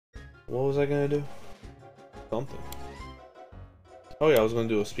What was I gonna do? Something. Oh yeah, I was gonna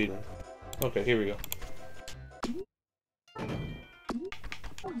do a speedrun. Okay, here we go.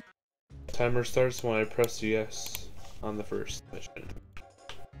 Timer starts when I press yes on the first mission.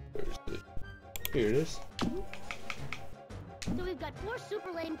 Where is it? Here it is. So we've got 4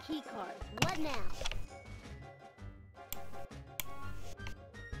 super lame key cards. What now?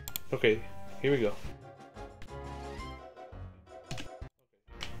 Okay, here we go.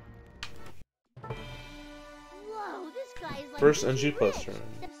 Whoa, this guy is like First Digi NG plus Rich. turn.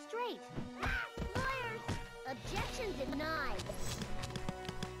 Step straight. Ah, lawyers. Objection denied.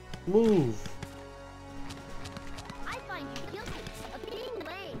 Move. I find you guilty of being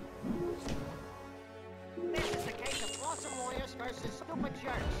lame. This is the case of awesome lawyers versus stupid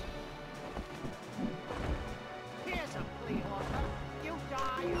jerks. Here's a plea offer. You die,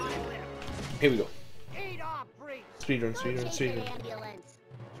 I live. Here we go. Eat our breeds. Speedrun, Go speedrun, chase speedrun. that ambulance.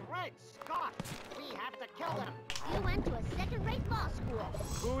 Dred Scott. We have to kill them. You went to a second-rate law school.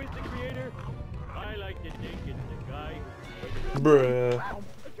 Who is the creator? I like to think it's the guy who Bruh.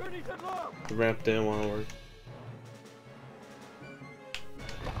 attorneys at law. The ramp didn't want to work.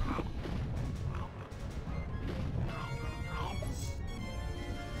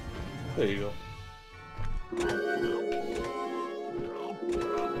 There you go.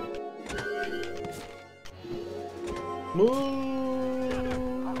 Move.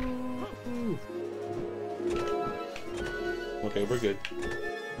 Okay, we're good.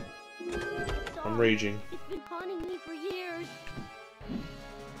 I'm raging. It's been haunting me for years.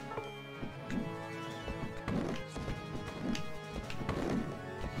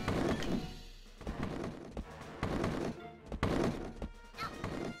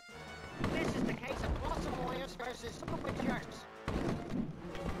 This is the case of awesome lawyers versus stupid jerks.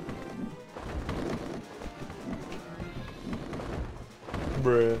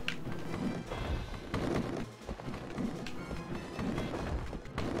 Bruh.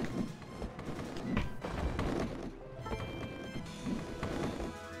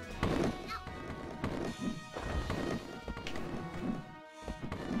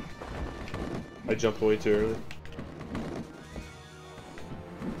 I jumped way too early.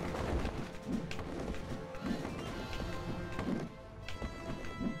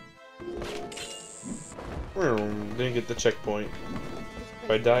 Didn't get the checkpoint.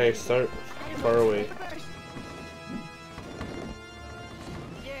 If I die, I start far away.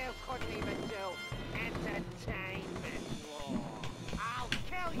 You couldn't even do entertainment law. I'll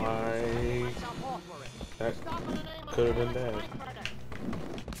kill you. I... Myself off for it. That Stop in the name of could have the been bad. Mike Murder.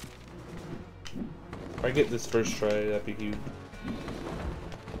 If I get this first try, that'd be huge.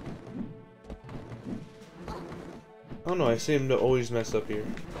 Oh no, I seem to always mess up here.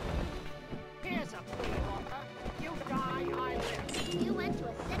 Here's a plea offer. You die, I live. You went to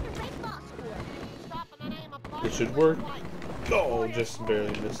a second-rate law school. Stop in the name of It should Biden work. with life. Oh, Lawyers just rule.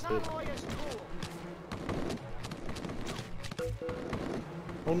 barely missed No it. lawyers rule.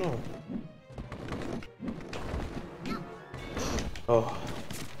 Oh no. Oh.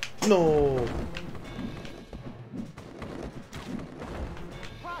 No.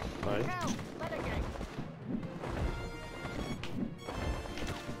 Crush, Fine. kill, litigate.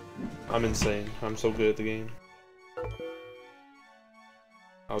 I'm insane. I'm so good at the game.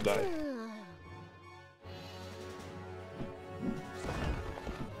 I'll die.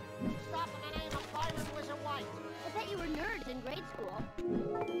 Stop in the name of Byron Wizard White. I bet you were nerds in grade school.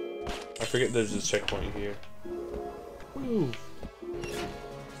 I forget there's a checkpoint here. Woo.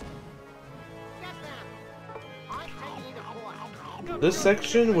 Get them. I'm taking you to court. This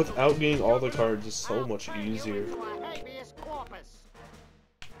section without getting all the cards is so much easier. Into a habeas corpus.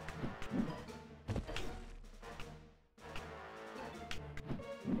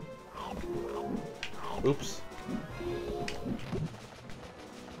 Oops.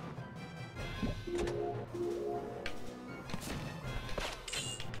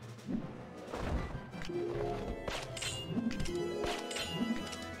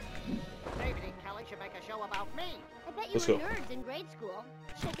 David and Kelly should make a show about me. I bet you Let's were go. nerds in grade school.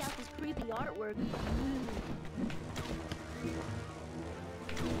 Check out this creepy artwork.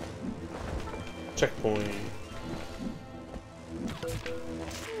 Checkpoint.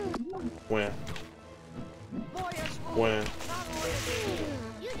 When? Lawyers rule. When? Not lawyers rule.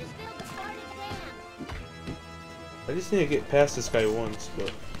 You just failed the SMART exam. I just need to get past this guy once,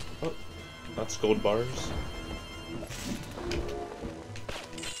 but... Oh, that's gold bars.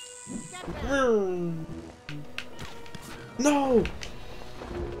 Get them. No!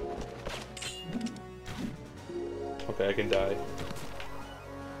 Okay, I can die.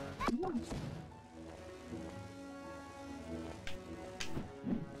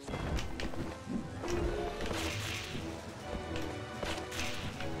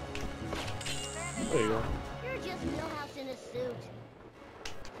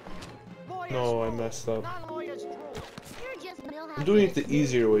 No, I messed up. You're just millhouse. I'm doing it the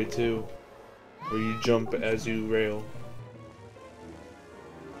easier way too, where you jump as you rail.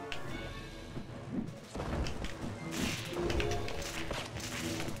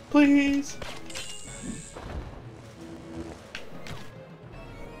 Please!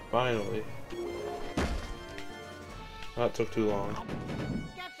 Finally. That took too long.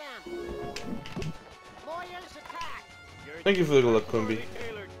 Get them. Lawyers attack. Thank you for the good luck, Quimby.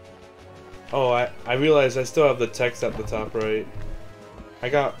 Oh, I realized I still have the text at the top right. I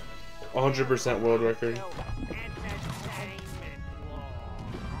got 100% world record.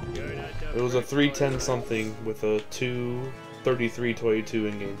 It was a 310 something with a 2:33:22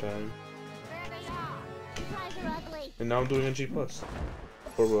 in game time. There they are. You guys are ugly. And now I'm doing NG plus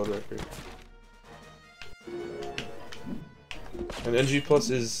for world record. And NG plus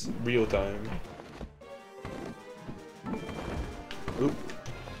is real time. Oop.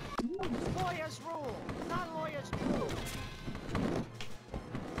 Lawyers rule. Non-lawyers rule.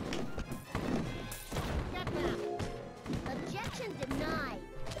 Get them. Objection denied.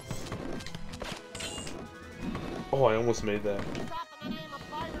 Oh, I almost made that. Stop in the name of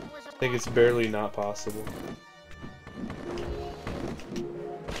Byron Wizard. I think it's barely not possible.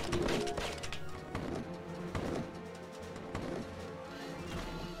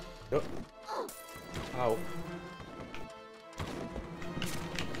 Yep. Ow.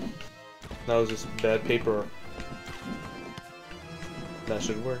 That was just bad paper. That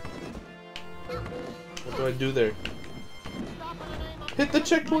should work. What do I do there? Stop in the name of Hit the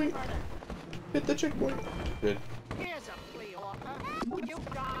checkpoint! Hit the checkpoint! Good. Here's a plea offer. You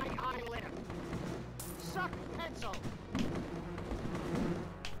die, I live. Suck pencil.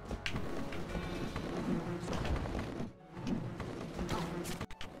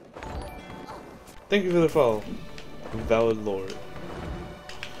 Thank you for the follow. Valid Lord.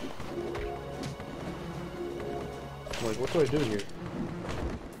 I'm like, what do I do here?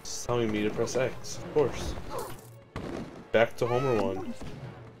 It's telling me to press X, of course. Back to Homer 1.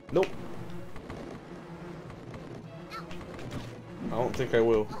 Nope. I don't think I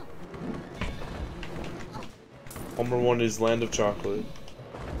will. Homer 1 is Land of Chocolate.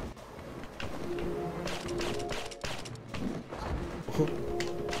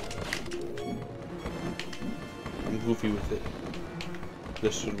 I'm goofy with it.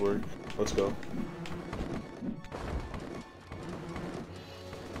 This should work. Let's go.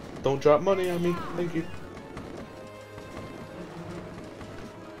 Don't drop money on me. Thank you.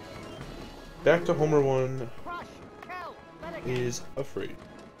 Back to Homer 1 Crush. Kill. Let it is afraid.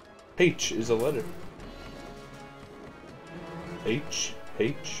 H is a letter. H.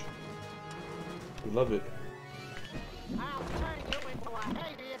 H. We love it. I'll turn you into a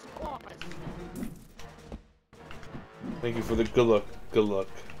habeas corpus. Thank you for the good luck. Good luck.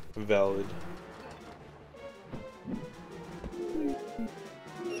 Valid.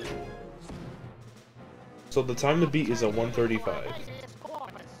 So the time to beat is a 1:35. Habeas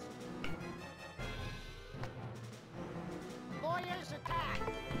corpus. Lawyers attack.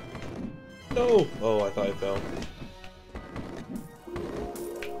 No! Oh, I thought I fell.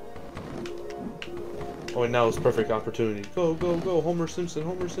 Oh, and now is perfect opportunity. Go, go, go! Homer Simpson,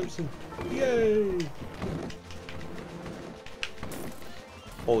 Homer Simpson! Yay!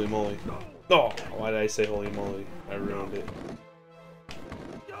 Holy moly. Oh, why did I say holy moly? I ruined it.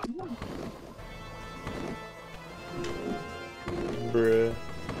 Bruh.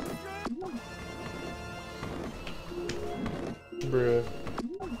 Bruh.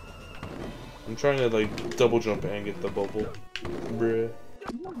 I'm trying to like double jump and get the bubble. Bruh.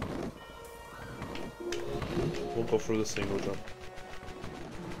 We'll go for the single jump.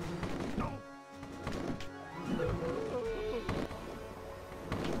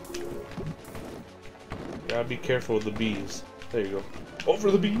 Gotta be careful with the bees. There you go.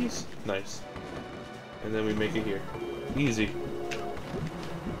 Over the bees! Nice. And then we make it here. Easy.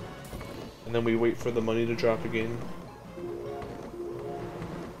 And then we wait for the money to drop again.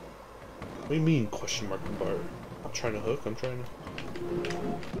 What do you mean, question mark and bar? I'm trying to hook, I'm trying to...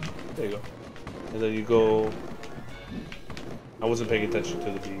 There you go. And then you go... I wasn't paying attention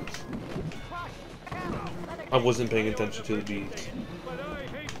to the bees. I wasn't paying attention to the bees.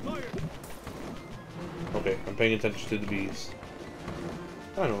 Okay, I'm paying attention to the bees.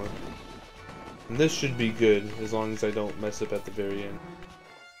 I know it. And this should be good, as long as I don't mess up at the very end.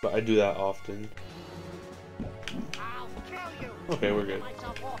 But I do that often. I'll kill you. Okay, we're good.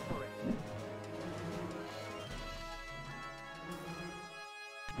 Myself off for it.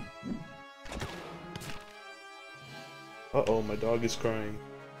 Uh-oh, my dog is crying.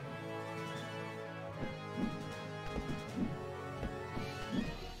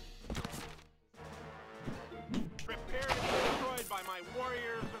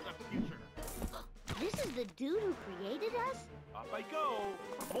 the dude who created us? Off I go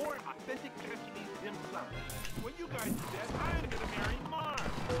for more authentic Japanese dim sum. When you guys are dead, I'm gonna marry Mars.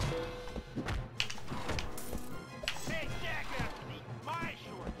 Hey, jackass, eat my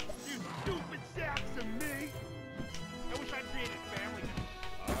shorts. You stupid sacks of me. I wish I created Family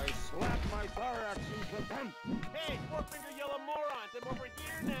Guy. I slap my thorax in contempt. Hey, four-finger yellow morons, I'm over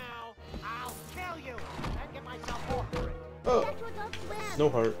here now. I'll kill you and get myself over it. Oh, Back to Adult Swim. no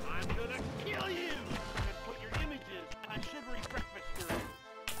heart. I'm gonna kill you and put your images on sugary breakfast cereal.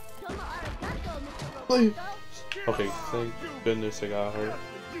 Tomo arigato, Mr. Please. Roboto. Okay, thank goodness I got hurt.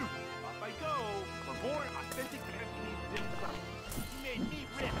 You. Off I go for more authentic Japanese dim sum. You made me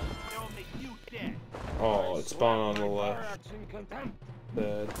rich, now I'll make you dead. Oh, it spawned on the My left. thorax in contempt.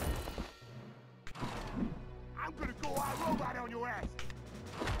 Bad. I'm gonna go all robot on your ass.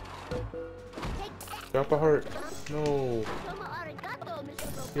 Take that. Drop a heart. No. Tomo arigato, Mr.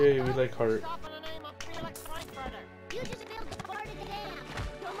 Roboto. Yay, we like heart. Stop in the name of Felix Frankfurter. You just failed the part of the dam.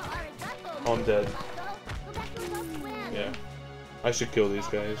 Tomo arigato, I'm Mr. dead. Roboto. Go back to Adult Swim. Yeah. I should kill these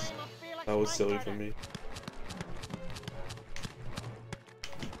guys. That was silly for me.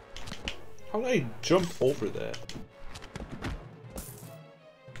 How did I jump over that?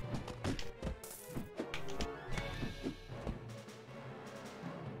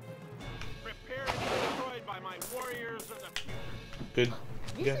 Prepare to be destroyed by my warriors of the future. Good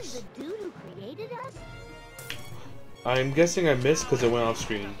This guess. is the dude who created us? I'm guessing I missed because it went off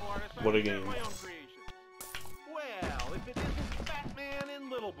screen. What a game. My own creation. Well, if it isn't Fat Man and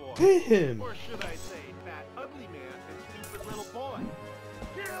Little Boy. Hit him! Or should I say, Fat Ugly Man and Stupid Little Boy.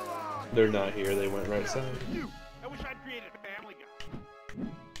 Kill on! They're not here, they went right side. You! I wish I'd created a Family Guy.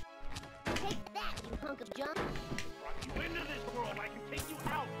 Take that, you hunk of junk. Brought you into this world, I can take you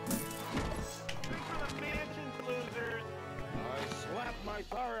out. Thanks for the mansions, losers. I slap my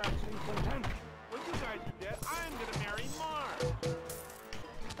thorax in contempt. When you guys are dead, I'm gonna marry Mars.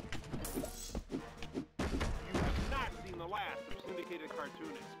 You have not seen the last of syndicated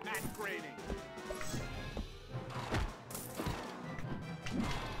cartoonist Matt Groening.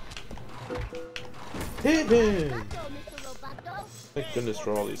 Hit him! Arigato, Mr. Roboto. Thank goodness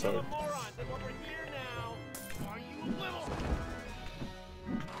for all these Yellow hard. morons, I'm over here now. Are you little?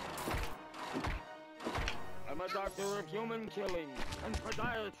 I'm a doctor of human killing and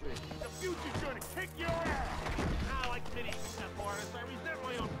podiatry. The future's gonna kick your ass. Now, like many successful artists, I resent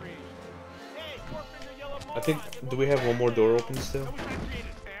my own creation. Hey, four-finger yellow morons. I think, do we have one more door open I still? wish I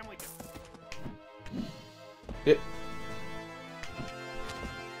created Family Guy. Yep.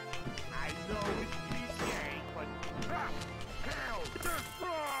 I know it's cliche, but hell,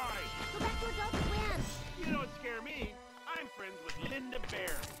 destroy! Go back to Adult Swim. You don't scare me. I'm friends with Linda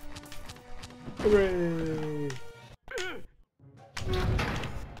Bear. Hooray!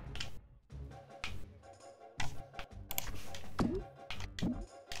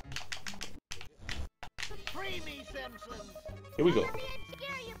 Free me, Simpsons! Here we go. Let me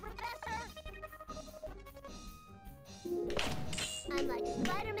unscare you, Professor. I'm like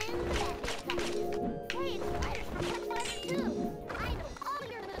Spider-Man with Batman costume. Hey, it's spiders from Pet Spider too. I know all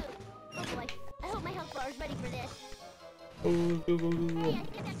your moves. Oh boy, I hope my health bar is ready for this. Oh, go, go, go, Hey, go. I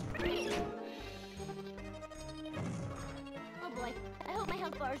think that's free. Oh boy, I hope my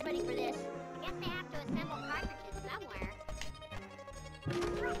health bar is ready for this. Guess they have to assemble cartridges somewhere.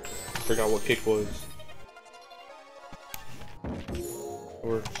 Forgot what kick was.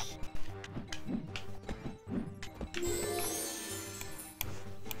 Works.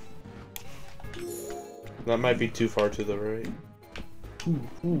 That might be too far to the right.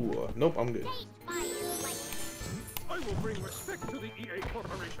 Nope, I'm good. Taste fire, like I will bring respect to the EA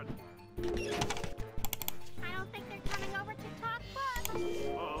Corporation. I don't think they're coming over to talk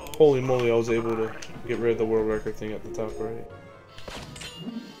books. Holy moly, I was able to get rid of the world record thing at the top right.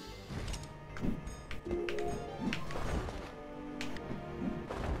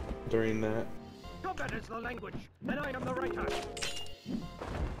 During that. Combat is the language, and I am the writer.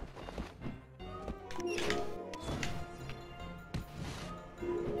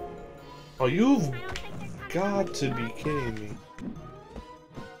 Oh, you've I don't think they're coming got over to be talk kidding books. me.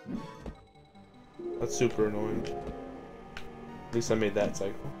 That's super annoying. At least I made that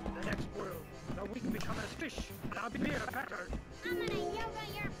cycle. The next world, the weak become as fish, and our beer pattern. I'm gonna yoga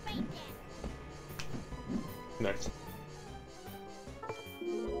your face in. Next.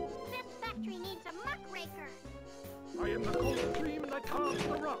 This factory needs a muckraker. I am the cold stream that carves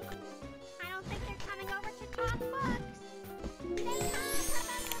the rock. I don't think they're coming over to talk books. They come,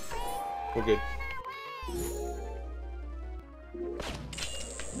 Professor Free. We're good. Turn away.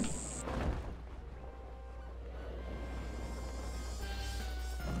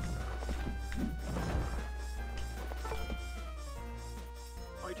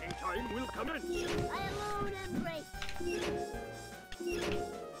 Come in. I alone embrace.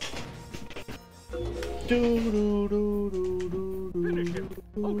 Finish him.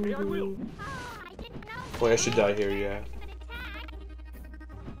 Okay, I will. Oh, I didn't know. Wait, I should die here, yeah.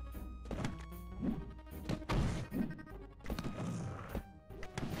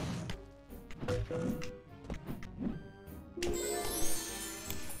 An attack.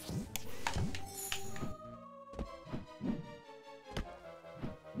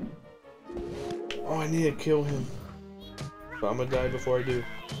 Oh, I need to kill him. But I'm gonna die before I do.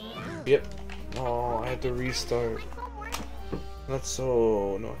 Yep. Oh, I have to restart. That's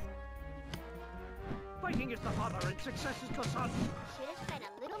so annoying. Fighting is the father and success is the son. Should have spent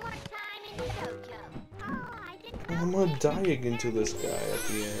a little more time in the dojo. Oh, I didn't know. I'm gonna die again to this guy at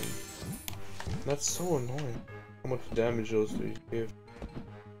the end. That's so annoying. How much damage those do you give?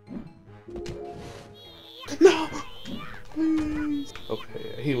 No! Please!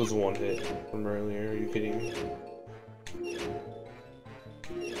 Okay, he was one hit from earlier. Are you kidding me?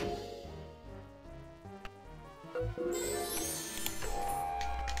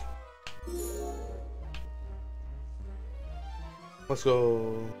 Let's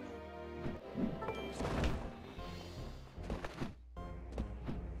go.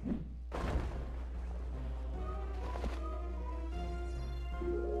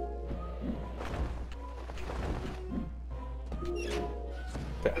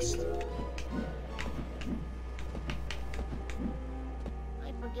 Best.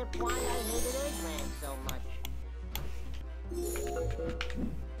 I forget why I hated Eggman so much.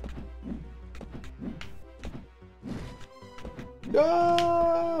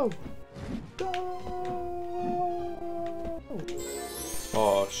 Go! Go!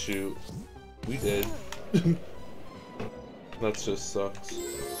 Oh shoot. We did. That just sucks.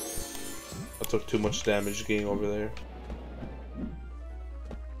 I took too much damage getting over there.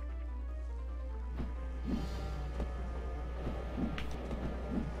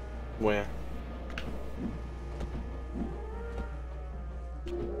 Where?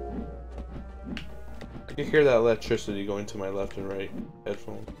 I can hear that electricity going to my left and right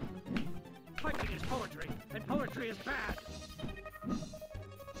headphone. Fighting is poetry, and poetry is bad.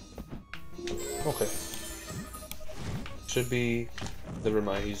 Okay. Should be. Never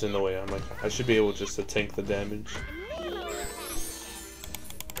mind, he's in the way. I should be able just to tank the damage.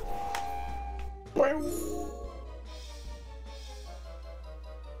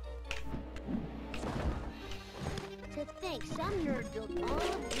 To think some nerd built all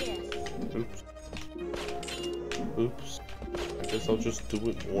of this. Oops. Oops. I guess I'll just do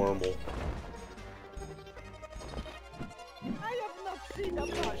it normal. I have not seen a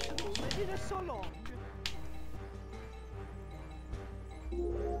mushroom in so long.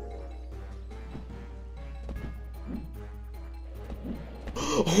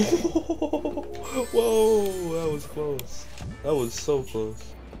 Whoa, that was close. That was so close.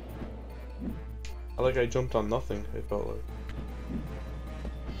 I jumped on nothing, it felt like.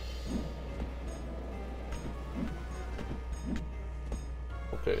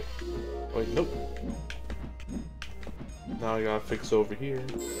 Okay. Wait, nope. Now I gotta fix over here.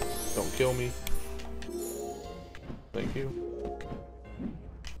 Don't kill me. Thank you.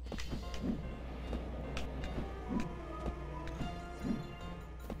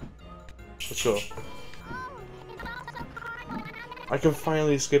 Let's go. I can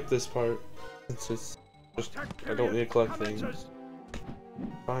finally skip this part. It's just I don't need to collect things.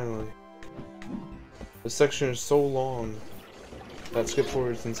 Finally. This section is so long. That skip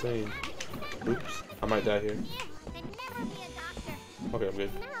forward is insane. Oops. I might die here. Okay, I'm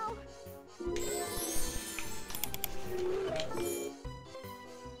good.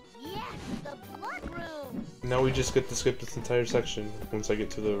 Yes, the blood room. Now we just get to skip this entire section once I get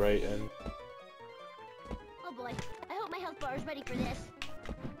to the right end. Oh boy, I hope my health bar is ready for this.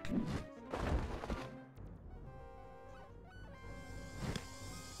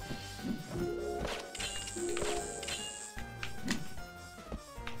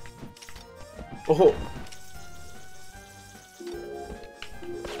 Oh!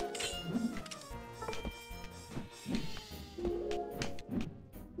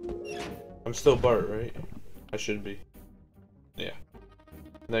 I'm still Bart, right? I should be. Yeah.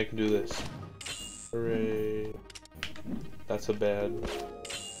 Now I can do this. Hooray. That's a bad.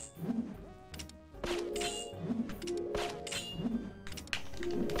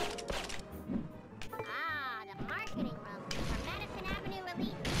 Ah, the marketing room for Madison Avenue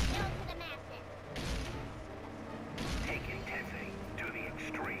Elite filled to the masses. Taking Tennessee to the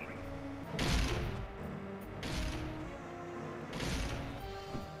extreme.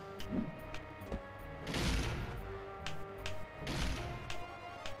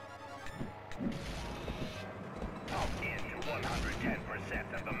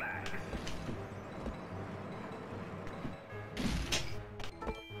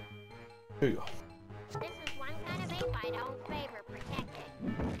 Here you go. This is one kind of ape I don't favor protecting.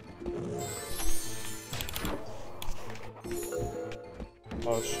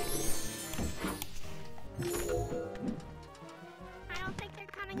 Oh shit. I don't think they're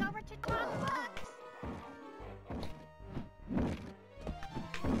coming over to talk books.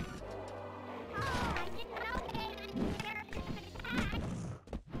 Oh, I didn't know they had any characters could attack.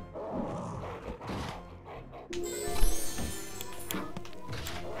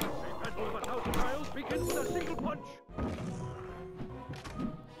 A battle of 1,000 miles begins with a single punch. Oh,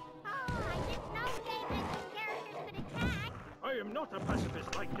 I didn't know they had any characters could attack. I am not a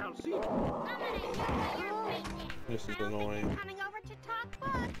pacifist like Kelsey. I'm gonna shoot what you're facing. This is I don't think annoying. they're coming over to talk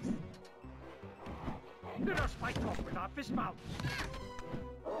books. Let us fight off with our fist mouths.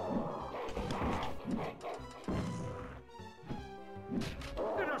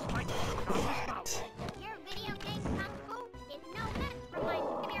 Let us fight off with our fist mouths. Your video game kung fu is no match for my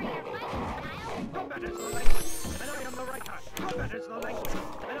superior fighting style. Combat is the language, and I am the writer. Combat is the language,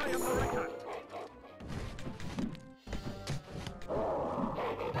 and I am the writer.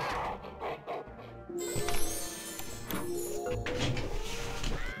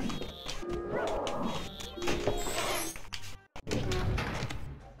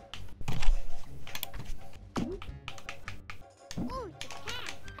 Ooh, the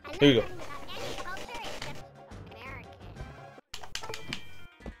cat. I Here you love go. them without any culture except American.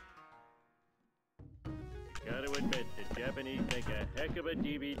 Gotta admit, the Japanese make a heck of a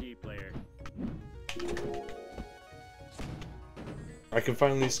DVD player. I can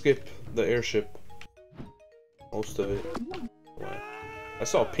finally skip the airship. Most of it. Wow. I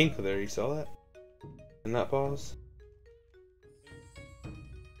saw pink there, you saw that? In that pause?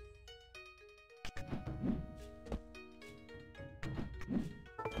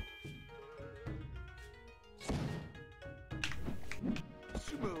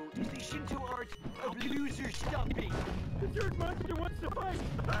 Sumo is the Shinto art of loser stomping. The dirt monster wants to fight!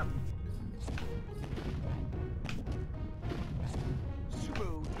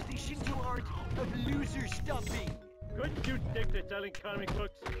 Sumo is the Shinto art of loser stomping. Couldn't you stick to selling comic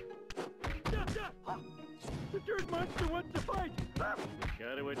books? The dirt monster wants to fight!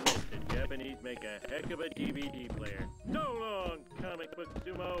 Gotta admit, the Japanese make a heck of a DVD player. So long, comic book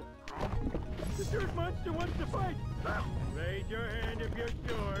sumo! The dirt monster wants to fight! Raise your hand if you're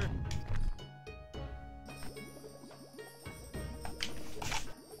sure.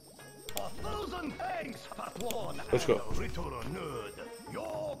 A thousand thanks, Fat One. Let's go. And Return Nerd.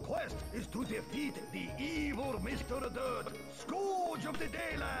 Your quest is to defeat the evil Mr. Dirt, Scourge of the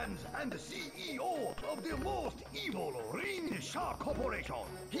Daylands, and the CEO of the most evil Ring Shark Corporation.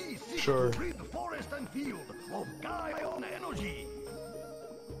 He seeks Sure. to rid forest and field of Gaion energy.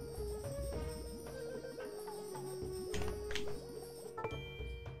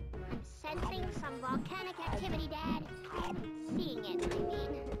 I'm sensing some volcanic activity, Dad. Seeing it, I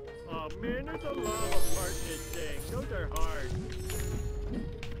mean. Oh man, there's a lava part in this thing. Those are hard.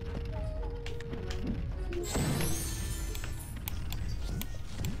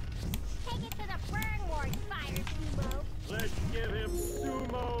 Take it to the burn ward, Fire Sumo. Let's give him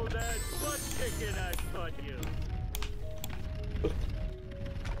sumo that butt kicking I taught you.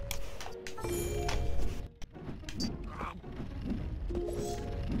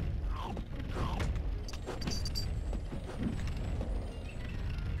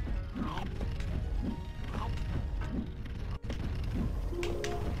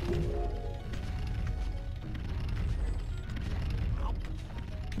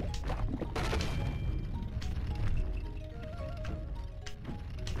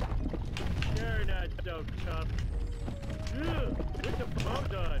 You're not so tough. Ugh, with the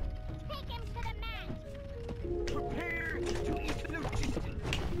pump on. Take him to the mat. Prepare to eat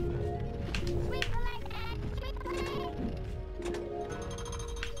logistics. Sweep the leg, Dad. Sweep the leg.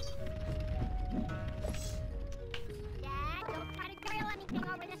 Dad, don't try to drill anything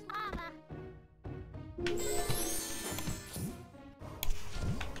over this lava.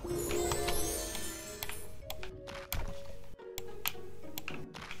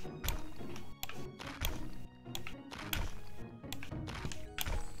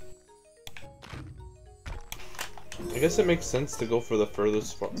 I guess it makes sense to go for the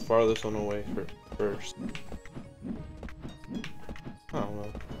farthest one away first. I don't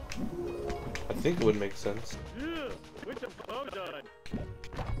know. I think it would make sense. Ugh, with the pump on.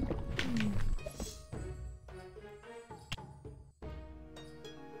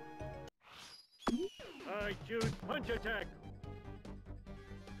 I choose punch attack.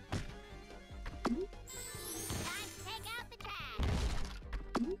 Time to take out the trash.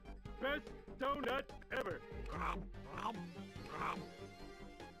 Best donut ever.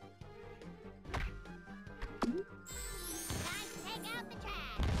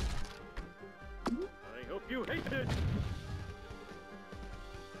 you hate this.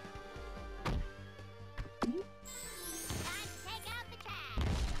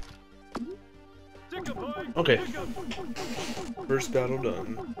 Okay. First battle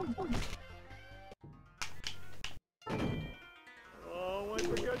done. Oh, I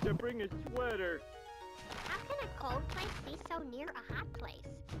forgot to bring a sweater. How can a cold place be so near a hot place?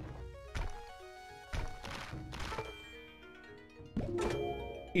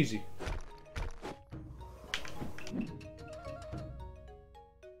 Easy.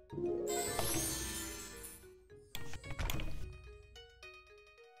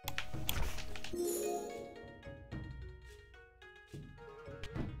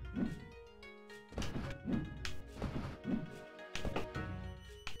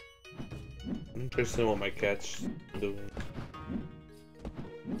 Interesting what my cat's doing.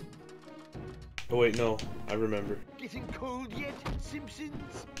 Oh wait, no, I remember. Getting cold yet,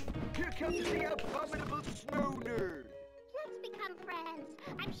 Simpsons? Here comes the abominable snow nerd. Let's become friends.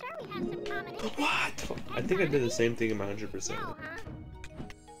 I'm sure we have some common interests. What? I think I did the same thing in my 100%. No, huh?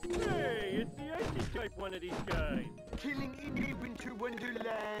 Hey, it's the icy type one of these guys. Killing in a winter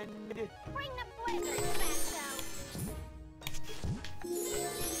wonderland. Bring the blizzard, Fatso.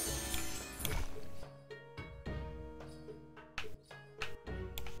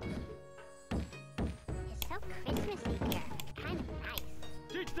 It's so Christmassy here. Kind of nice.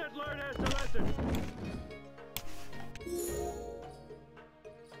 Teach that lard ass a lesson.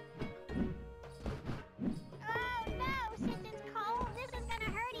 Oh no! Since it's cold, this is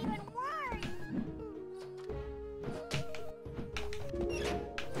gonna hurt even worse.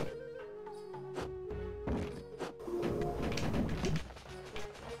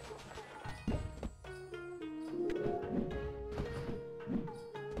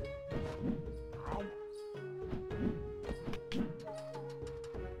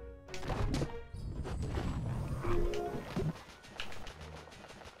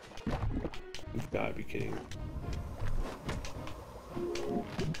 You've gotta be kidding.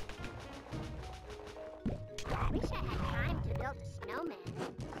 I wish I had time to build a snowman.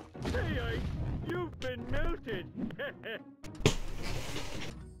 Hey, Ice, you've been melted.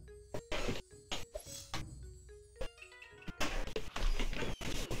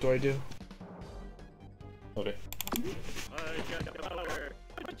 What do I do? Okay. I got the power.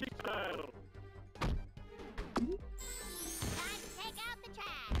 Punching style. Time to take out the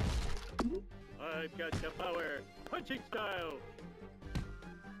trash. I've got the power. Punching style.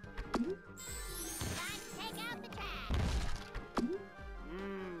 Time to take out the trash.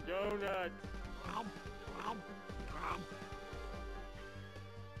 Donuts. Time to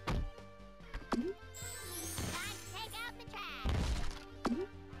take out the trash.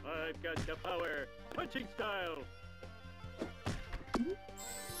 I've got the power. Punching style. Time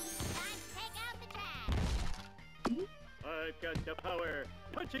to take out the trash. I've got the power.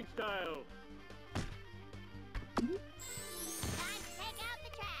 Punching style. Time to take out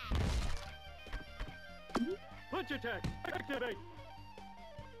the trash. Punch attack. Activate.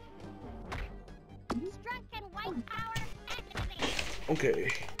 Drunken white power activate. Okay.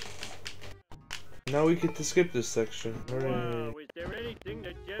 Now we get to skip this section. Hooray. Wow, is there anything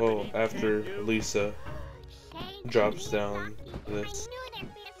that Well, Japanese after can't do? Lisa Shane, drops you down sucky. this. I knew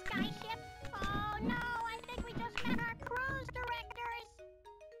there'd be a skyship. Oh no, I think we just met our cruise directors.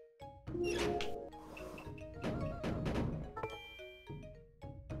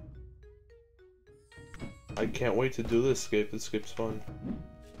 I can't wait to do this skip. This skip's fun.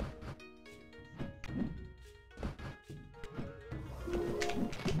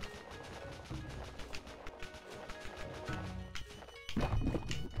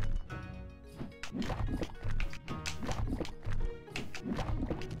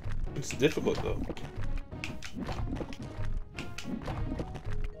 It's difficult though.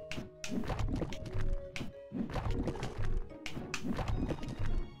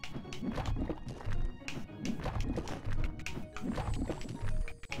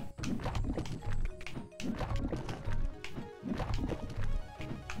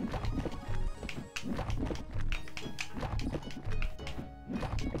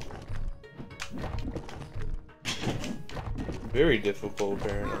 Very difficult,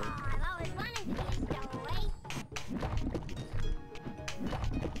 apparently. Oh, I've always wanted to be a stowaway.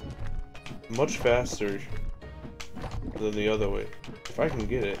 Much faster than the other way. If I can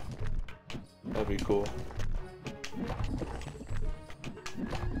get it, that'd be cool.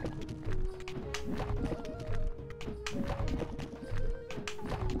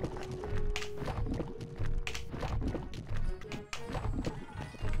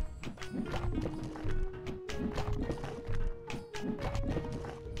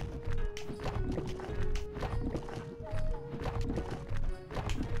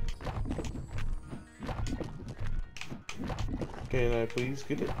 Can I please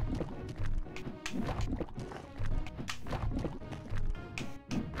get it?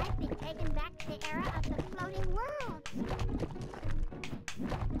 I've been taken back to the era of the floating worlds.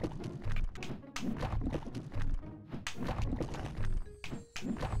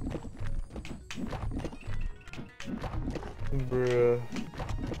 Bruh.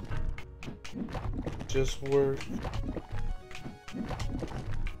 Just work.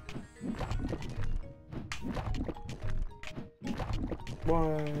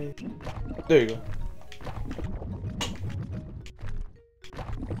 Why? There you go.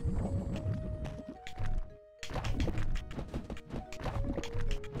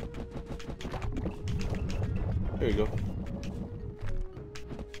 There you go.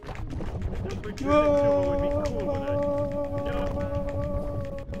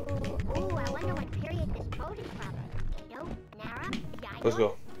 Ooh, I wonder what period this boat is from. Edo, Nara, Yaido? Let's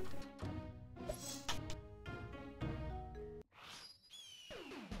go.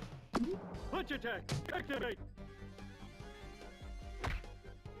 Punch attack! Activate!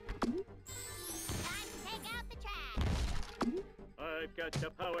 Time to take out the trash. I've got the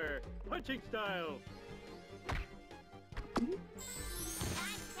power! Punching style! Time to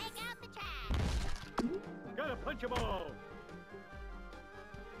take out the trash. Gotta punch 'em all!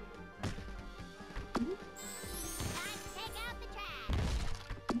 Time to take out the trash.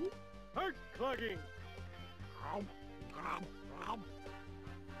 Heart clogging! Time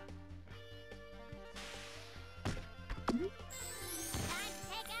to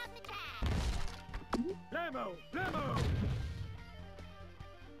take out the trash. Blammo! Blammo!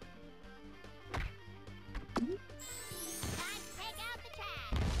 Time to take out the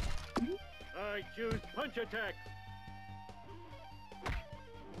trash. I choose punch attack!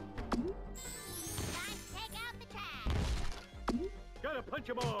 Time to take out the trash. Gotta punch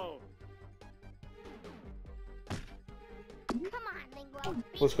 'em all! Come on, Linguo.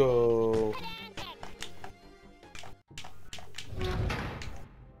 Let's go. Pedantic.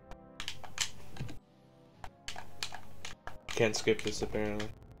 Can't skip this apparently.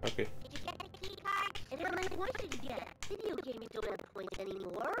 Okay. Did you get the key card? And how many points did you get? Video games don't have points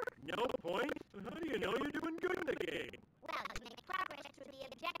anymore. No points? How do you know you're doing good in the game? Well, you make progress through the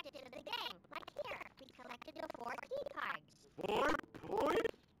objectives of the game. Like here, we collected the 4 key cards. 4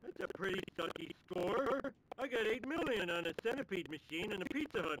 points? That's a pretty sucky score. I got 8 million on a centipede machine and a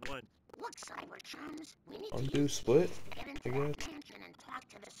Pizza Hut once. Look, Cyber Chums, we need to Undo split, get I into our guess. mansion and talk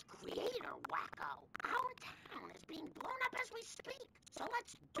to this creator wacko. Our town is being blown up as we speak, so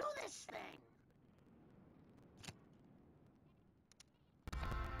let's do this thing.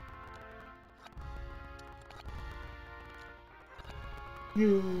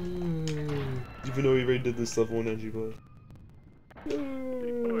 Even though we already did this level 1 energy blast. Boy,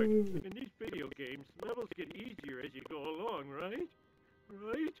 in these video games, levels get easier as you go along, right?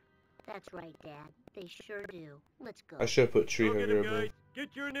 Right? That's right, Dad. They sure do. Let's go. I should have put tree Go get hugger 'em, above. guys.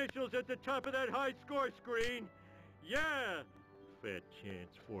 Get your initials at the top of that high score screen. Yeah! Fat chance,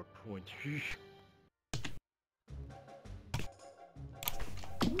 4 points.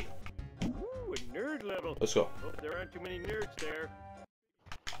 Ooh, a nerd level. Let's go. Hope there aren't too many nerds there.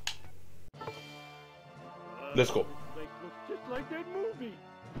 Let's go. Looks just like that movie.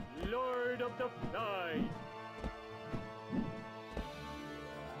 Lord of the Flies.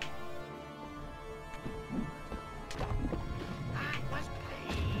 I was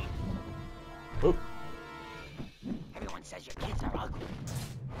pleased. Oh, Everyone says your kids are ugly.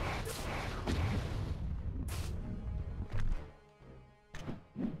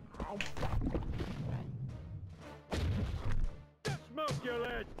 Smoke your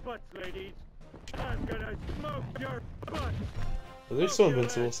lads' butts, ladies. I'm gonna smoke your butts. they're still Smoke your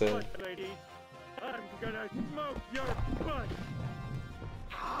invincible, lads' sad. butts, ladies. I'm gonna smoke your butts.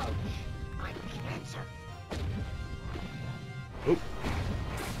 Ouch! I'm cancer. Oh.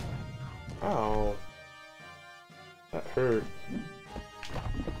 Ow. That hurt.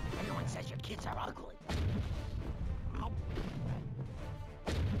 Everyone says your kids are ugly.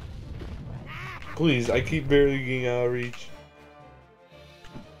 Please, I keep barely getting out of reach.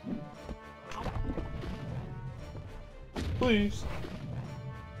 Please.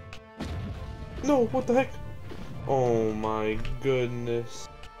 No, what the heck? Oh my goodness.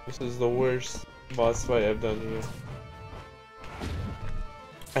 This is the worst boss fight I've done here.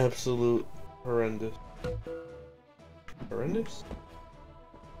 Absolute horrendous. Horrendous?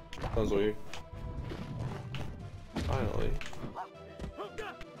 Sounds weird. Finally. No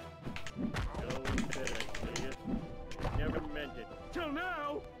one said I'd say it. Never meant it. Till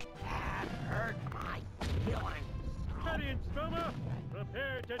now! That hurt my feelings. Betty and Spelma,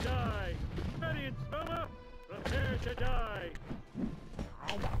 prepare to die! Betty and Spelma, prepare to die!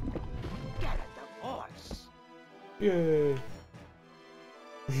 Yay!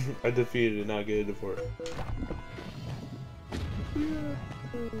 I defeated it, not get it for it.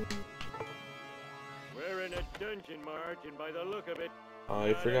 We're in a dungeon, Marge, and by the look of it,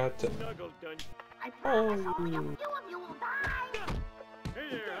 I forgot to. snuggle dungeon. I promise only a few of you will die. Hey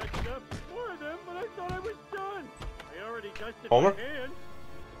there, hot stuff. More of them, but I thought I was done. I already dusted Homer? my hands.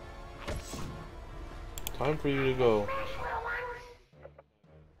 Time for you to go. Smash, little ones.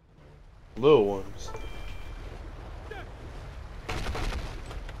 Little ones.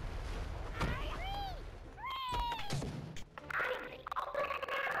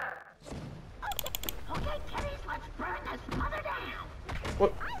 Okay, kiddies, let's burn this mother down.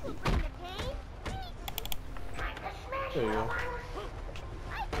 What? I will bring the pain. Time to smash, There you little go. ones.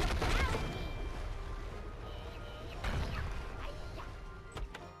 I feel proud of me.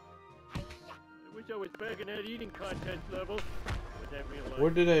 I wish I was back in that eating contest level. But I realized,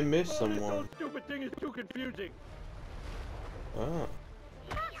 Where did I miss this someone? whole stupid thing is too confusing. Ah.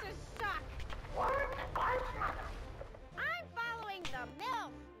 Boxers suck. Word to Bart's mother. I'm following the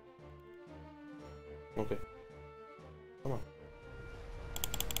MILF. Okay. Come on.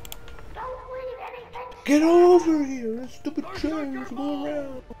 Don't leave anything. Get over here! That stupid train's going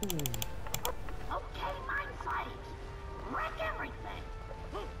around. Okay, mine slaves. Wreck everything.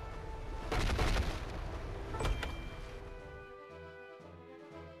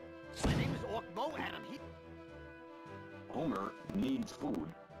 My name is Orc Mo Adam. Homer needs food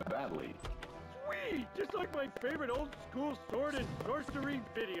badly. Sweet! Just like my favorite old school sword and sorcery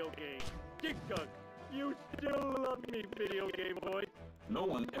video game. Dig Dug. You still love me, video game boy. No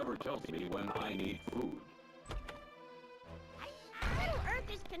one ever tells me when I need food. Middle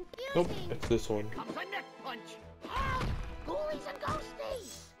Earth is Nope, confusing. it's this one. Comes a neck punch. Help! Ghoulies and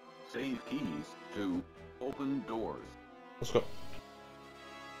ghosties. Save keys to open doors. Let's go.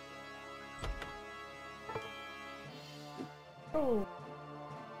 Oh.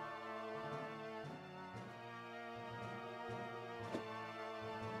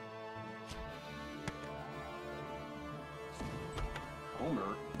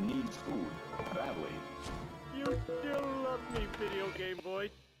 Homer needs food badly. You still love me, video game boy.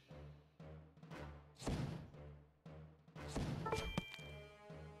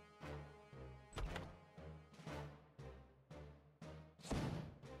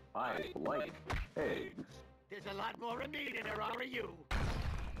 I like eggs. There's a lot more of me than there are of you.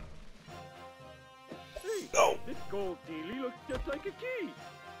 Hey, No. this gold dealie looks just like a key.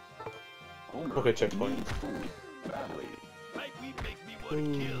 Homer Okay, checkpoint. needs food badly. Right, we make me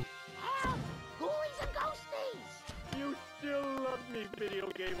want to kill. Help! Ghoulies and ghosties. You still love me, video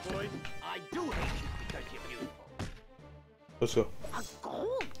game boy. I do hate you because you're beautiful. Let's go. A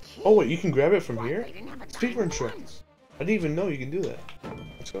gold key. Oh wait, you can grab it from here? They didn't have a Speaker diamond insurance. I didn't even know you can do that.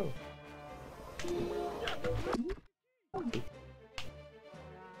 Let's go.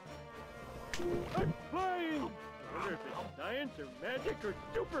 I'm flying! I wonder if it's science or magic or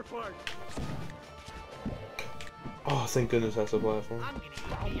super fart. Oh, thank goodness that's a platform. I'm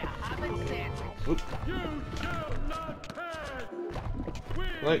gonna eat me a Hobbit sandwich. Oop. You shall not pass! Win!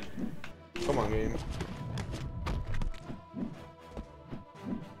 Like, come on, game.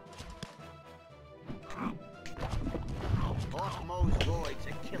 Orc Mo's droids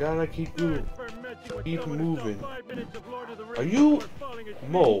are killing. Gotta keep moving. For messing with Keep someone who saw moving. 5 minutes of Lord of the Rings Are you before falling asleep.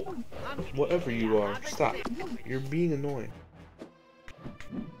 Mo? I'm gonna Whatever eat me you a are, Hobbit stop. sandwich. You're being annoying.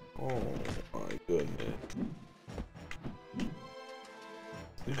 Oh my goodness.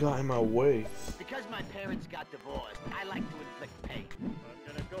 You got in my way. Because my parents got divorced, I like to inflict pain. I'm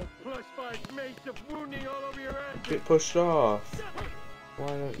gonna go +5 mace of wounding all over your ass. Get pushed off. Why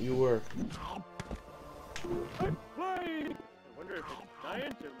don't you work? I'm flying! I wonder if it's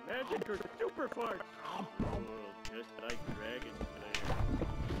science or magic or super farts. Oh, just like Dragon Slayer.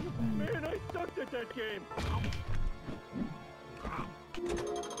 Man, I sucked at that game.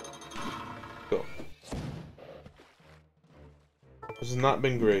 Go. This has not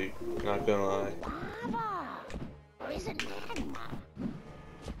been great, not gonna lie. Lava. Or is it magma?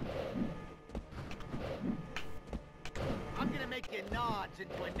 I'm gonna make your nods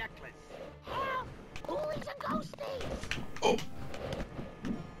into a necklace. Help! Ghoulies and ghosties. Oh!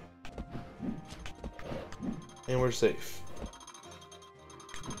 And we're safe.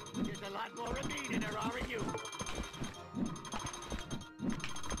 There's a lot more of me than there are of you.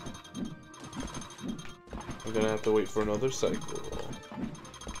 I'm gonna have to wait for another cycle.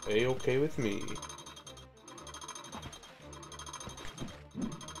 A-okay with me.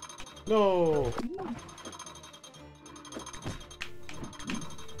 No!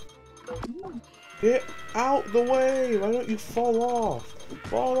 Get out the way! Why don't you fall off?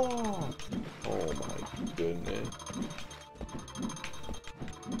 Fall off! Oh my goodness.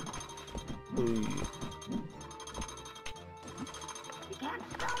 Please. You can't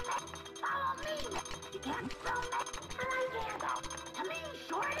spell that. Follow me. You can't spell that. And I can't go. To me,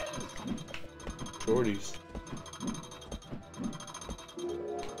 shorties. Shorties.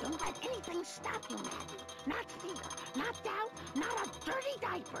 Don't let anything stop you, Matthew. Not fear, not doubt, not a dirty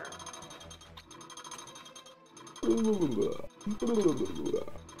diaper.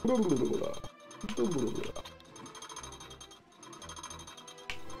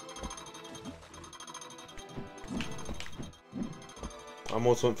 I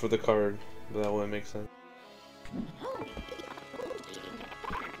almost went for the card, but that wouldn't make sense. You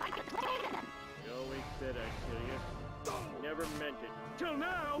always said I'd kill you. Never meant it. Till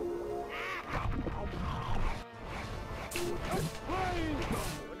now! I'm flying!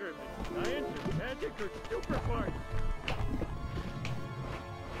 Wonder if it's science or magic or super fart.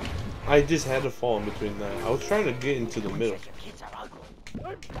 I just had to fall in between that. I was trying to get into the middle. Kids are ugly.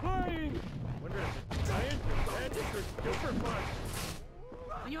 I'm flying! Wonder if it's science or magic or super fart.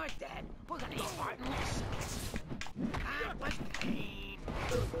 When you're dead, we're gonna eat Martin List. That was pain.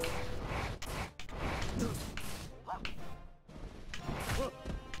 Well,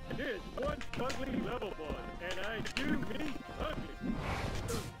 here's one ugly level boy, and I do mean ugly.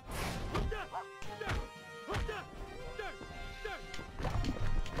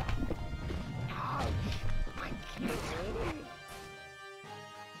 Ouch! My cancer.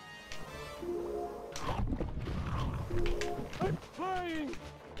 I'm flying!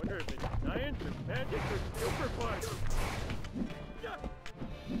 Wonder if it's science or magic or super fart.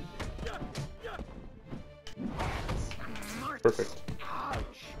 Perfect.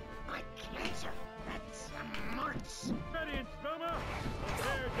 Ouch! My cancer. That's smarts. Ready and Soma,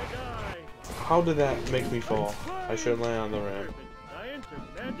 prepare to die. How did that make me fall? I should land on the Wonder ramp. if it's science or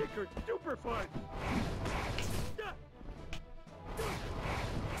magic or super fart.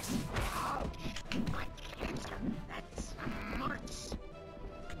 Ouch! My cancer. That's smarts.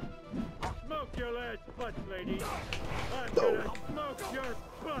 Smoke your last butt, lady. I'm gonna smoke your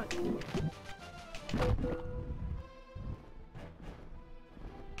butt.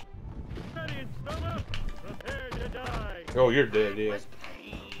 Ready and Soma, prepare to die. Oh, you're dead, yeah.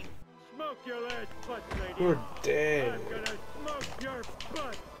 Smoke your last butt, lady. You're dead. I'm gonna smoke your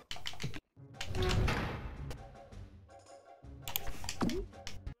butt.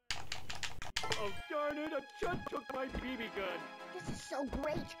 Oh, darn it, a chud took my BB gun. This is so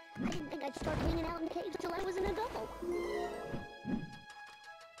great. I didn't think I'd start hanging out in the caves till I was an adult.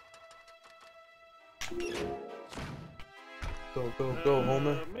 Go,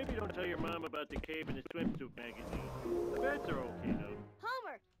 Homer. Maybe don't tell your mom about the cave in the swimsuit magazine. The beds are okay, though.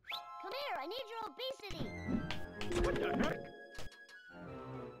 Homer, come here. I need your obesity. What the heck?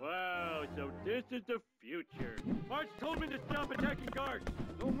 Wow, so this is the future. Marge told me to stop attacking guards.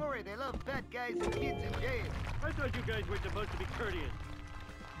 Don't worry, they love fat guys and kids in jail. I thought you guys were supposed to be courteous.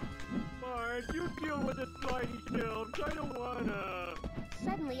 Marge, you deal with the slidey films. I don't wanna.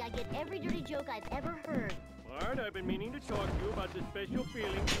 Suddenly, I get every dirty joke I've ever heard. Marge, I've been meaning to talk to you about the special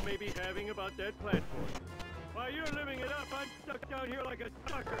feelings you may be having about that platform. While you're living it up, I'm stuck down here like a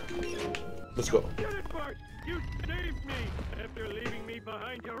sucker. Let's go. Get it, Bart! You saved me after leaving me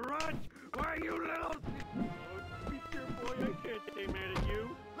behind to rot! Why, you little... Oh, be careful, boy, I can't stay mad at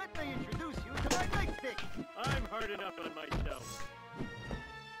you. Let me introduce you to my nightstick. I'm hard enough on myself.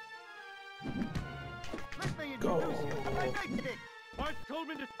 Let me introduce you to my nightstick. Bart told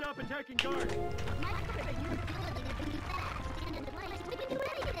me to stop attacking guards. My favorite new ability to be fast and in place. We can do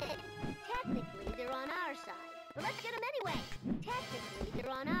anything. Technically, they're on our side. But let's get them anyway. Technically,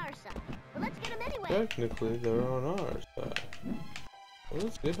 they're on our side. But let's get them anyway. Technically, they're on our side. Well,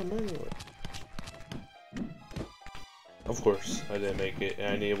 let's get them anyway. Of course, I didn't make it,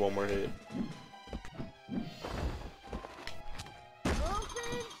 and I need one more hit. Open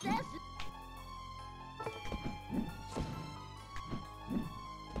sesame.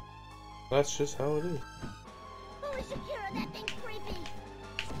 That's just how it is. Holy Shakira, that thing's creepy.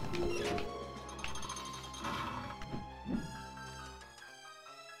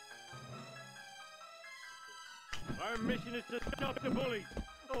 Our mission is to stop the bullies.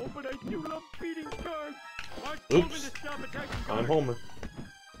 Oh, but I do love beating guards. Bart told me to Oops. stop attacking guards. I'm Homer.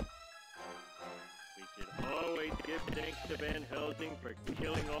 We should always give thanks to Van Helsing for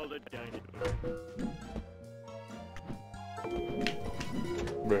killing all the dinosaurs.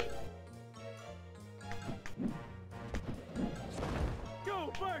 Bruh.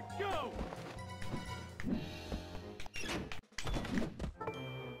 Go, Bart, go!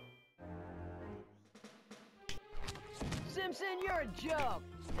 Simpson, you're a joke.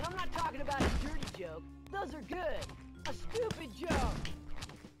 And I'm not talking about a dirty joke. Those are good. A stupid joke.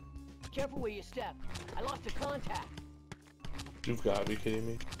 Careful where you step. I lost a contact. You've got to be kidding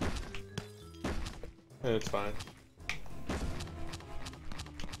me. It's fine.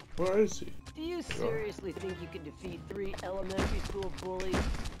 Where is he? Do you seriously think you can defeat 3 elementary school bullies?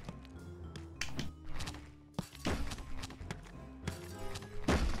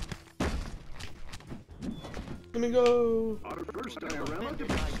 Let me go. Our first diorama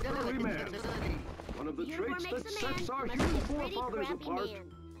depicts furry man. One of the traits that sets our human forefathers apart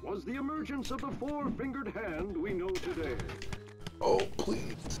was the emergence of the 4-fingered hand we know today. Oh,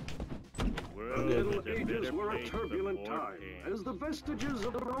 please. The Middle Ages were a turbulent time, as the vestiges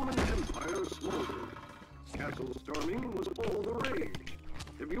of the Roman Empire smoldered. Castle storming was all the rage.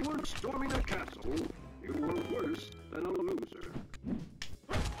 If you weren't storming a castle, you were worse than a loser.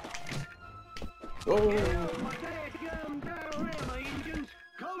 Oh.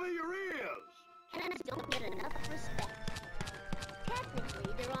 Cover your ears! Cannons don't get enough respect.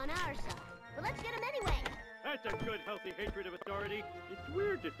 Technically, they're on our side, but let's get them anyway. That's a good, healthy hatred of authority. It's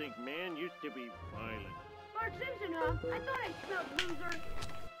weird to think man used to be violent. Bart Simpson, huh? I thought I smelled loser.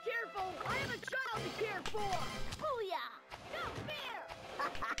 Careful, I have a child to care for. Booyah! No fair.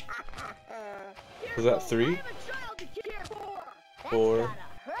 Was that 3? I have a child to care for. That's 4. gotta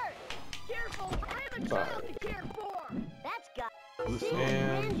hurt. Careful, I have a 5. child to care for. That's got.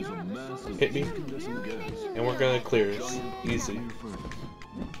 And Hit me. And we're gonna clear it. Easy.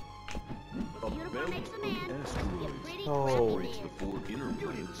 Uniform makes a man. Be a pretty Oh. crappy man. 4 inner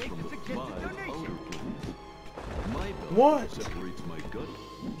planets from the 5 outer planets. My belt What? separates my gut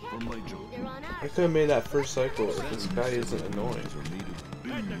from my jaw. They're on I our could have made that first cycle if this guy isn't annoying. Are made of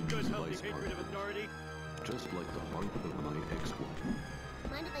That's a good, billions of healthy ice hatred of particles, authority. just like the heart of my ex-wife.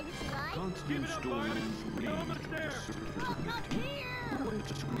 Mind if I hit your eye? Constant storms rage on the surface of the deep. When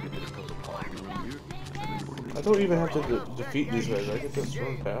to scream at a couple of here and here. I don't even have to defeat these guys. I can just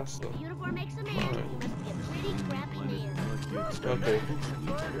run past them. Uniform makes a man. He must be a pretty crappy man. Okay.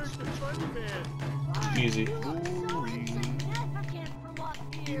 Easy. You look so insignificant from up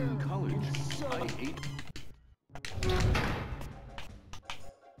here. In college, I ate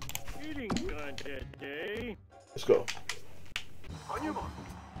Eating contest, eh? Let's go. On your mark,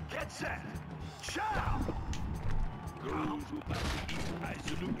 get set, chow! those who I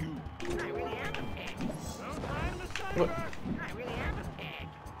salute you. I really am a pig. What? I really am a pig.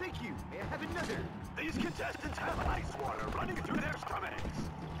 Thank you. May I have another? These contestants have ice water running through their stomachs.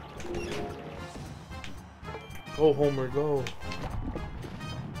 Go, Homer, go.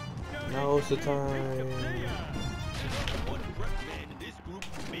 Now's the time. One correct man in this group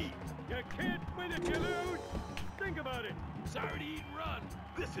is me. You can't win if you lose. Think about it. Sorry to eat and run.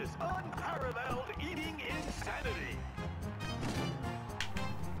 This is unparalleled eating insanity.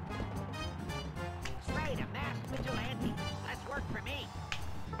 Right, a masked vigilante. That's work for me.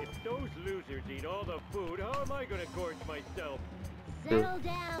 If those losers eat all the food, how am I gonna gorge myself? Settle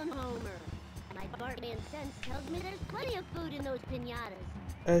down, Homer. My Bartman sense tells me there's plenty of food in those pinatas.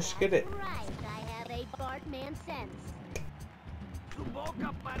 Let's get it. Right, I have a Bartman sense. Tu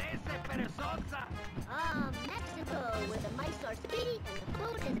boca parece perezosa. Mexico, where the mice are speedy and the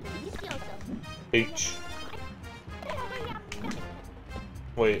food is delicioso. H.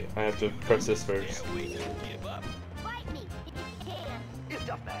 Wait, I have to press this first. Bite me if you can. If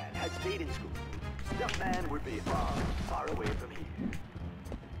Duffman had stayed in school, Duffman would be far, far away from here.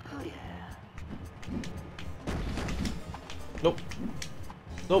 Oh yeah. Nope.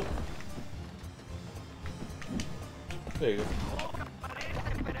 Nope. There you go.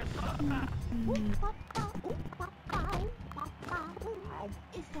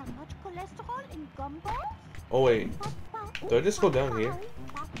 Is there much cholesterol in gumbo? Oh wait. Do I just go down here?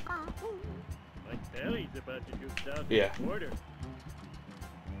 My belly's about to do south Yeah. of the border.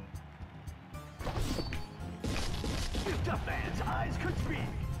 If Duffman's eyes could speak,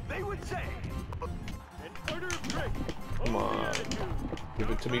 they would say, An order of drink. Come Over the on. attitude. Give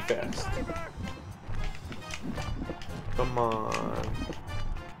it to me fast. Come on.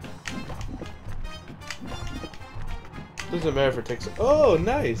 Doesn't matter if it takes. Oh,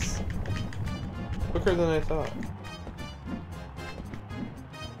 nice! Quicker than I thought.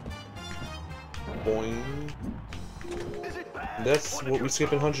 Boing. is it bad? That's what we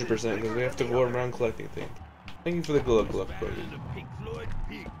skip in 100% because we have to go around collecting things. Thank you for the glove buddy. Pink Floyd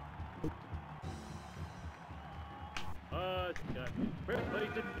pig. Scott. First place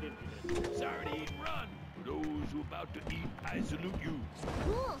in Indian. Sorry to eat and run. For those who about to eat, I salute you.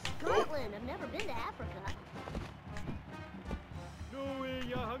 Cool, Scotland. I've never been to Africa. No way,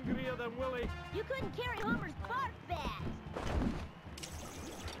 you're hungrier than Willie. You couldn't carry Homer's barf bag.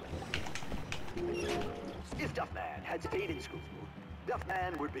 Duffman had stayed in school,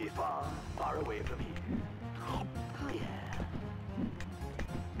 Duffman would be far, far away from here. Oh yeah.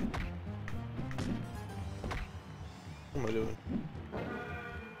 What am I doing?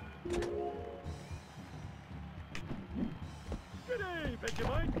 G'day,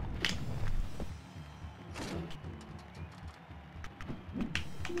 Vegemite.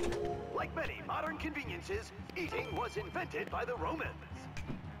 Like many modern conveniences, eating was invented by the Romans.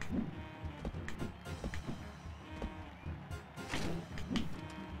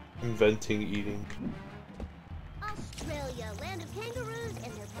 Inventing eating. Australia, land of kangaroos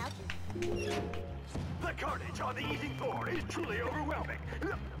and their pouches. The carnage on the eating floor is truly overwhelming.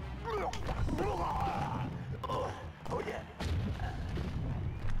 Oh yeah.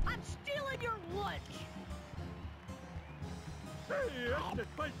 I'm stealing your lunch! Hey, extra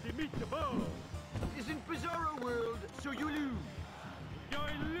spicy meatball. Isn't Bizarro World, so you lose. You're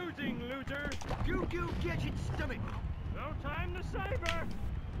losing, loser. Goo gadget stomach. No time to savor.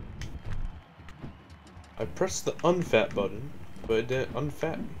 I pressed the unfat button, but it didn't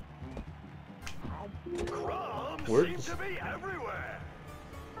unfat me. Crumbs Words? seem to be everywhere.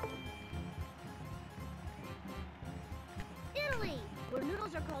 Italy, where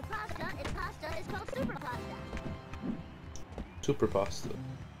noodles are called pasta and pasta is called super pasta. Super pasta.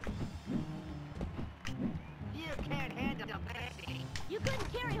 You can't handle the baby. You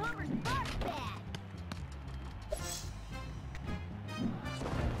couldn't carry Homer's barf bag.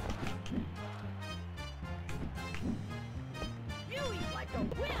 You eat like a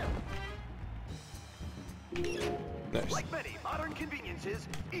wimp! Nice. Like many modern conveniences,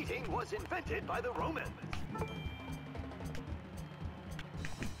 eating was invented by the Romans.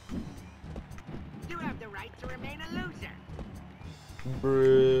 You have the right to remain a loser.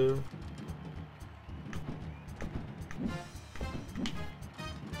 Bruh.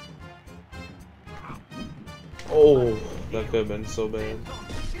 Oh, that could have been so bad.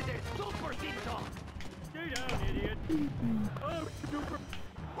 Stay down, idiot. Oh, super.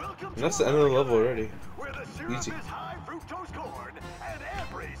 Welcome And that's to the end of the level America, already. where the syrup Easy. is high fructose corn, and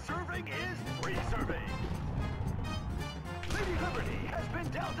every serving is free serving. Lady Liberty has been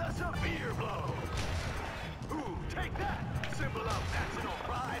dealt a severe blow. Ooh, take that, symbol of national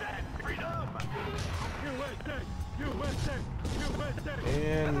pride and freedom. USA, USA, USA.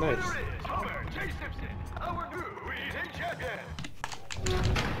 And The nice. winner is Homer J. Simpson, our new eating champion.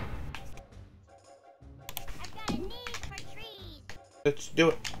 I've got a need for trees. Let's do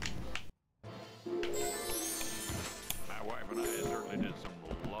it. My wife and I certainly did some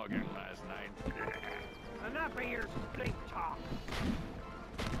logging last night. Enough of your stink talk.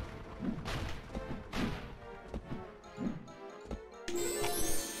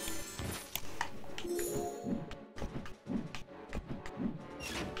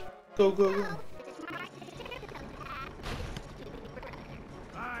 Go, go, go.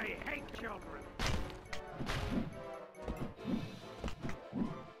 I hate children.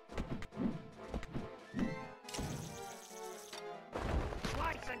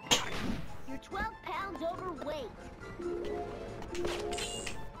 Slice and dice. You're 12 pounds overweight.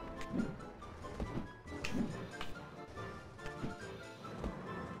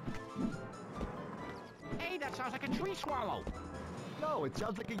 Hey, that sounds like a tree swallow. No, it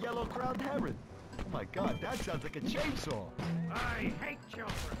sounds like a yellow-crowned heron. Oh my god, that sounds like a chainsaw. I hate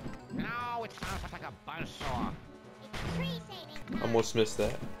children. No, it sounds like a buzzsaw. It's tree saving time. Almost missed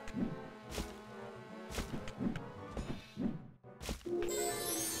that.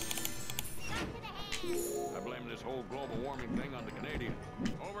 I blame this whole global warming thing on the Canadians.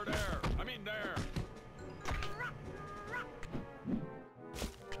 Over there. I mean there.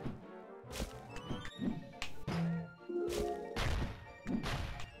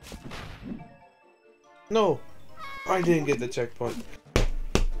 No! I didn't get the checkpoint.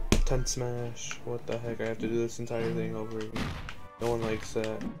 10 smash. What the heck? I have to do this entire thing over again. No one likes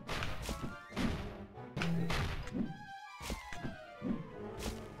that.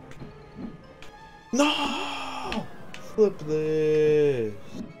 No! Flip this.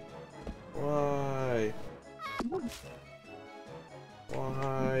 Why?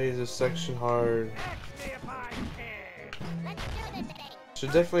 Why is this section hard? Ask me if I care. Let's do this thing.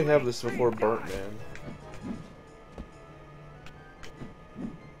 Should definitely have this before Burnt Man.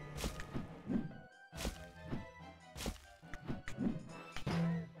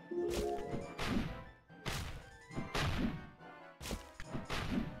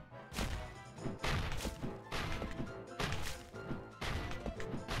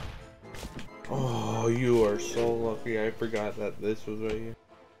 Oh, you are so lucky. I forgot that this was right here.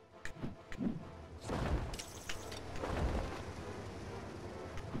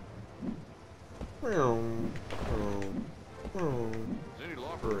 Meow. Oh. City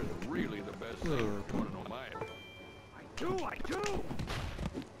Locker is really the best thing. You want to know mine? I do!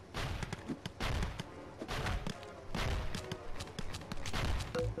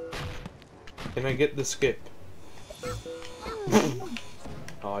 Can I get the skip?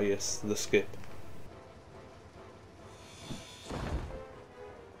 Ah, yes, the skip.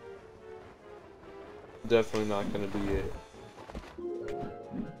 Definitely not gonna be it.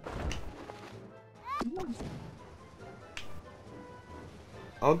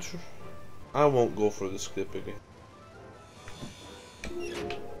 I won't go for the skip again.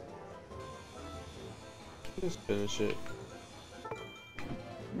 Just finish it.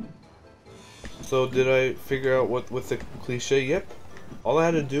 So did I figure out what with the cliche? Yep. All I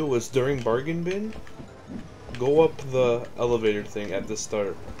had to do was during bargain bin, go up the elevator thing at the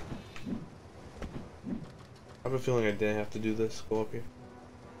start. I have a feeling I didn't have to do this. Go up here.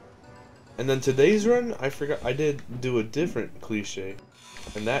 And then today's run, I forgot I did do a different cliche,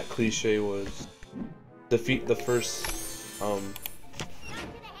 and that cliche was defeat the first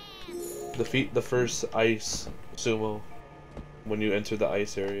ice sumo when you enter the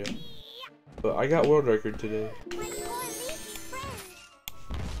ice area. But I got world record today.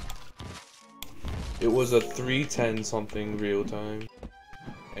 It was a 3:10 something real time,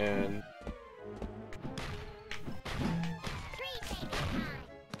 and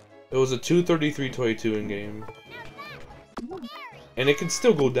it was a 2:33:22 in game, and it can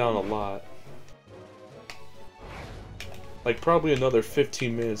still go down a lot. Like probably another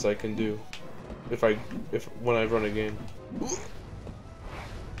 15 minutes I can do when I run a game,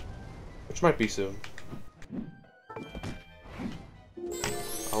 which might be soon.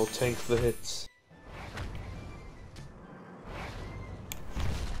 I'll tank the hits.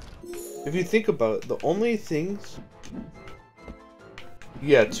 If you think about it, the only things...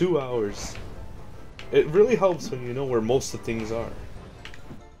 Yeah, 2 hours. It really helps when you know where most of the things are.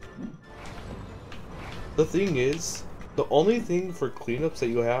 The thing is, the only thing for cleanups that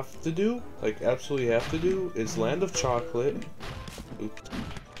you have to do, like absolutely have to do, is Land of Chocolate. Oops.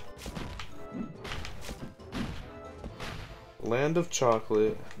 Land of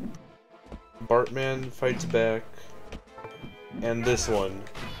Chocolate. Bartman Fights Back. And this one.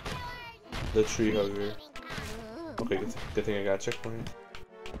 The Tree Hugger. Okay, good thing I got a checkpoint.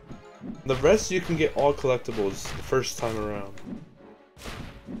 The rest you can get all collectibles the first time around.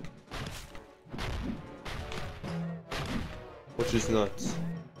 Which is nuts.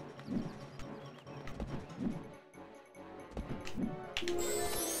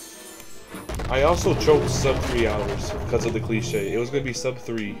 I also choked sub 3 hours because of the cliche. It was gonna be sub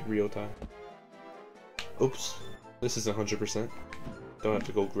 3 real time. Oops. This isn't 100%. Don't have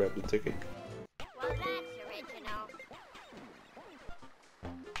to go grab the ticket. Well, that's original.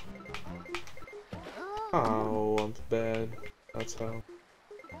 Oh, I'm bad. That's how.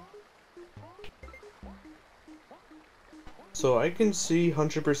 So I can see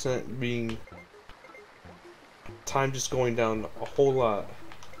 100% being time just going down a whole lot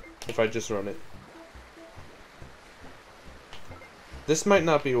if I just run it. This might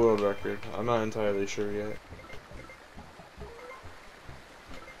not be world record. I'm not entirely sure yet.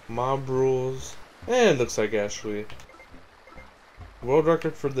 Mob rules. And looks like actually world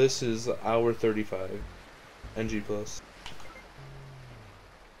record for this is hour 35. NG plus.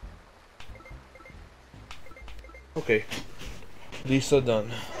 Okay. Lisa done.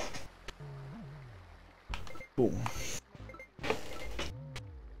 Boom.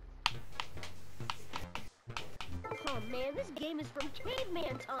 Oh man, this game is from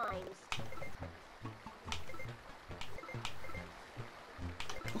caveman times.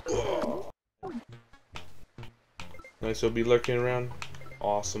 Nice, he'll be lurking around.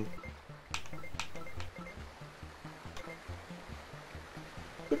 Awesome.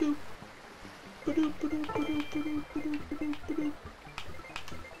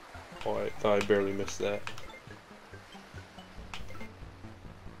 Oh, I thought I barely missed that.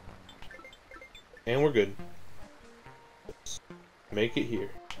 And we're good. Let's make it here.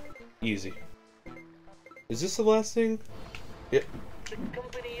 Easy. Is this the last thing? Yep. The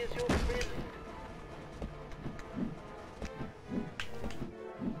company is your friend.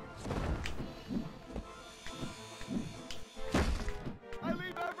 I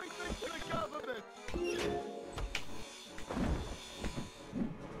leave everything to the government.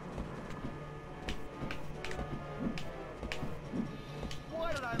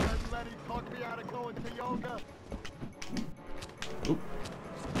 Why did I let Letty talk me out of going to yoga? Oop.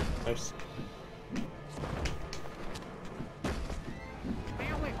 Nice.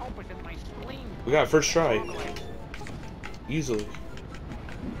 My only hope is in my spleen. We got it first try. Easily.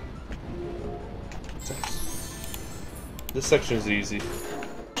 This section is easy.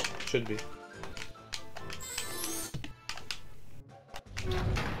 Should be.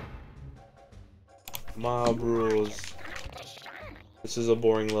 Mob rules. This is a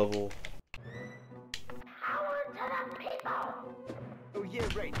boring level. Oh yeah,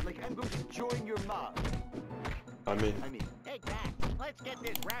 right. Like I'm going to join your mob. I'm in. Hey, Pat, let's get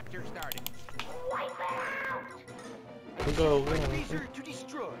this rapture started. Wipe it out! We'll go. My phaser to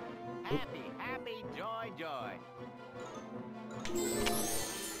destroy. Happy, happy, joy, joy.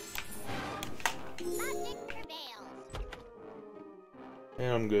 Logic prevails.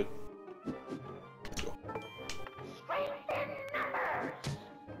 And I'm good. Strength in numbers!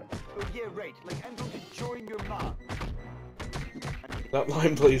 Oh yeah, right. Like I'm going to join your mob. That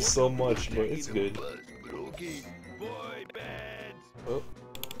line plays so much, but it's good. Boy bands. Oh,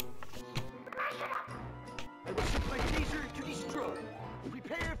 I will set my phaser to destroy.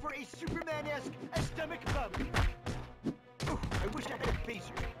 Prepare for a Superman-esque stomach bump. Oh, I wish I had a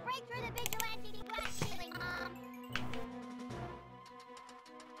phaser. Break through the vigilante glass ceiling, Mom.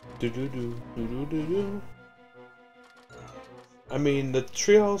 do do do do do do do. I mean, the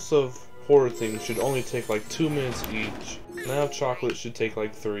Treehouse of Horror things should only take like 2 minutes each. Now chocolate should take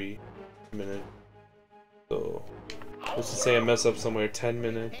like 3 minutes. So, let's just say I mess up somewhere 10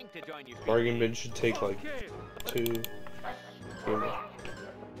 minutes. Bargain bin should take like 2.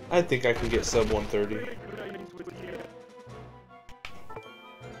 I think I can get sub 130.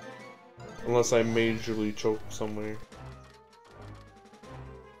 Unless I majorly choke somewhere.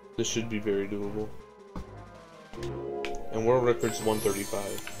 This should be very doable. And world record's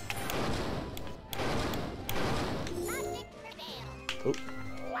 135. Oh.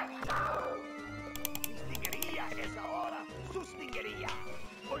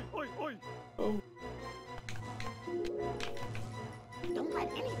 Oh. Don't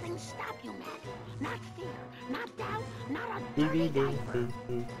let anything stop you, Matt. Not fear, not doubt, not a Do dirty do do diaper. do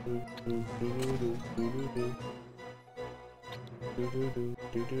do do do do do do do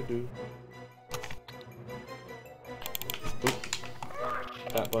do do do.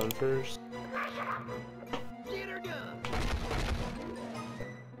 That one first. Get her done.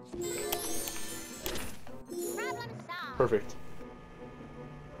 Problem solved. Perfect.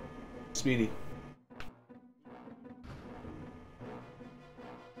 Speedy.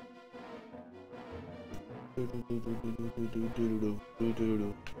 Do do do do do do do do do do do.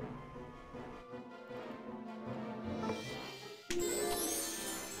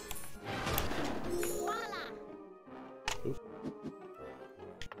 Voila.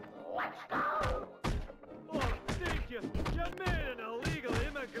 Let's go! Oh, thank you. You made an illegal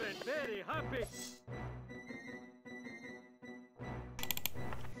immigrant very happy.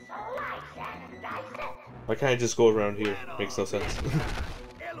 Slice and dice it! Why can't I just go around here? Makes no sense.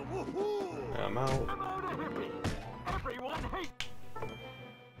 I'm out. I'm out of hippie. Everyone hates.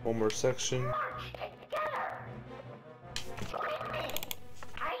 One more section. March it together! Join me!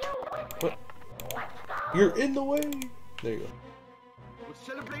 Are you with me? What? Let's go! You're in the way! There you go. We'll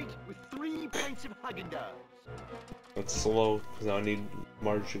celebrate with 3 pints of Haagen-Dazs. That's slow, because now I need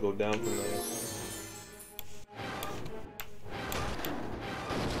Marge to go down from there.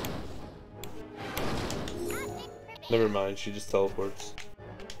 Never mind, she just teleports.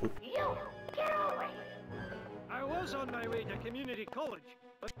 You get over here! I was on my way to community college,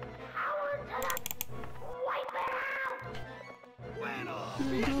 but Power to the... Wipe it out! Bueno!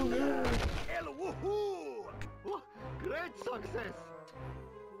 El woohoo! Oh, great success!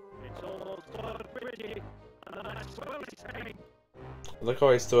 it's almost all pretty. And that's what I'm saying. I like how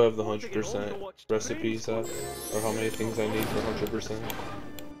I still have the 100% recipes up, or how many things I need for 100%. Now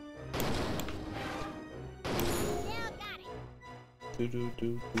got it. Do do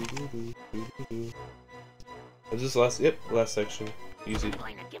do do do do do do. Is this last? Yep, last section. Easy. I'm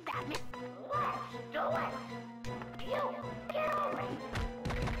going to give that miss. Let's do it! You get over here!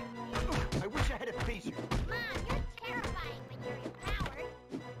 Oh, I wish I had a phaser. Mom, you're terrifying when you're empowered.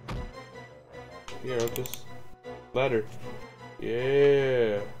 Here, I'll just ladder.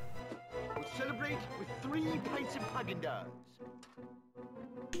 Yeah. We'll celebrate with 3 pints of Haagen-Dazs.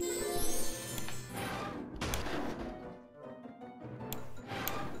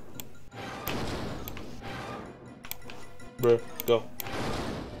 Bruh, go.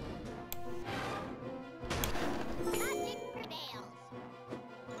 Logic prevails.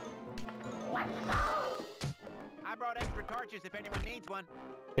 Let's go! I brought extra torches if anyone needs one.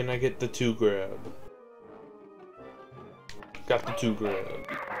 Can I get the 2 grab? Got the 2 grab.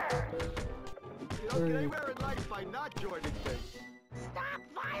 You know, can I wear it life by not joining things? Stop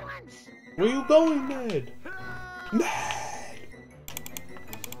violence! Where you going, Ned? Ned!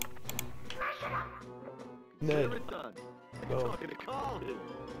 Consider Ned. it done. Go. Talking to Colin.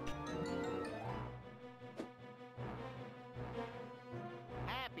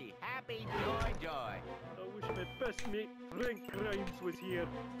 Happy, joy. I wish my best mate Frank Grimes was here.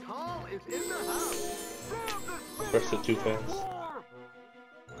 Carl is in the house. Grab this Press it too fast. war.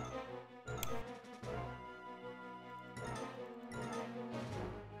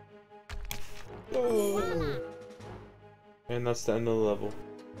 Oh. And that's the end of the level.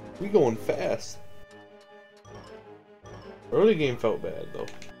 We going fast. Early game felt bad though.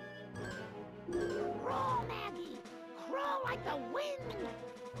 Crawl, Maggie! Crawl like the wind!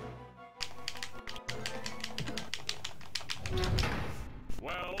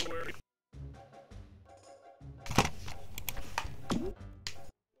 Well, we're...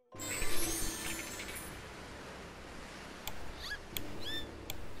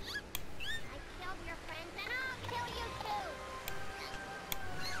 I killed your friends and I'll kill you too!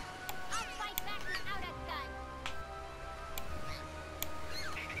 I'll fight back without a gun!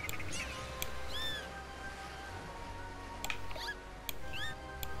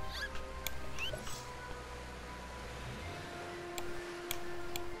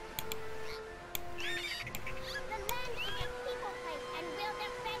 The land is a people place and we'll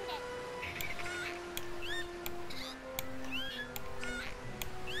defend it!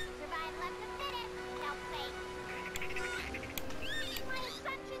 Survival of the fittest, they'll say. My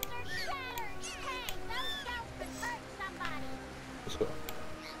assumptions are shattered! Hey, those shells could hurt somebody! Let's go.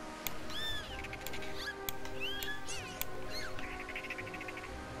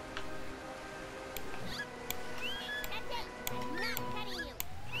 That's it! I'm not cutting you!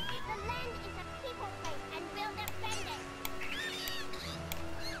 The land is a people place and we'll defend it!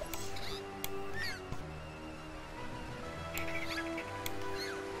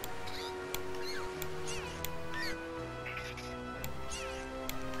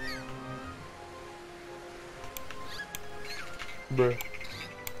 Bruh.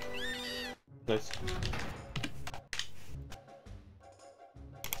 Nice.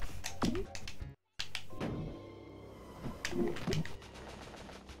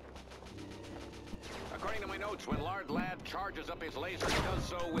 According to my notes, when Lard Lad charges up his laser, he does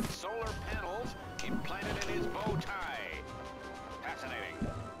so with solar panels implanted in his bow tie. Fascinating.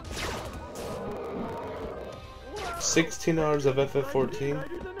 16 hours of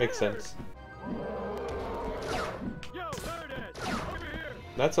FF14 makes sense. Yo, there it is! Over here!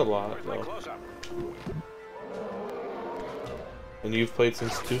 That's a lot Where's my though. close-up? And you've played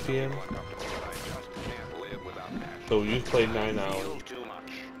since 2 PM? I just can't live without passion. So you've played 9 hours. Feel too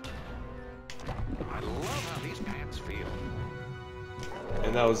much. I love how these pants feel.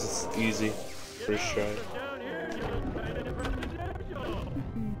 And that was just easy. First try. Down here, you little tiny differential!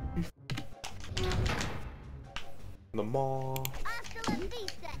 The mall. Hasta la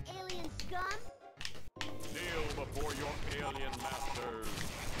vista, alien scum! Kneel before your alien masters!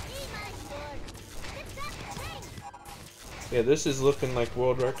 See my sword! It's that thing! Yeah, this is looking like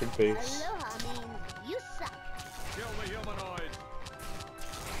world record pace. Aloha means you suck! Kill the humanoids!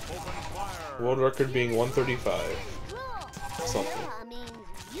 Open fire! World record being 135. Rule! Something. Aloha means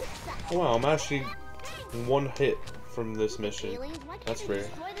you suck! Oh, wow, I'm actually one hit from this mission. Aliens, why can't That's they rare.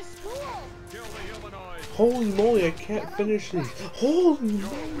 destroy the school? Kill the humanoids! Holy moly, I can't finish these. Holy Your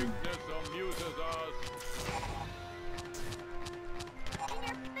moly. weakness amuses us! In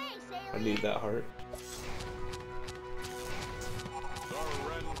your face, alien! I need that heart.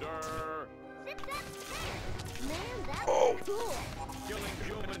 Surrender! Zip that thing! Man, that's Oh. cool! Killing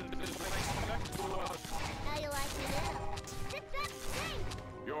humans is right next to us! How you like me now? Zip that thing!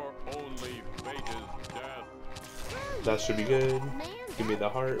 Your only fate is death! Oh, That should be yeah. good. Man, Give me the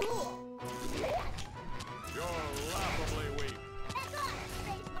that's heart. Cool. Yes! You're laughably weak! That's us,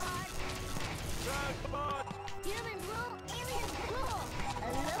 space bard! Deathbot! Human rule, alien rule!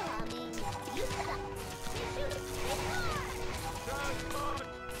 Aloha means you suck! You shoot it, space bard! Deathbot!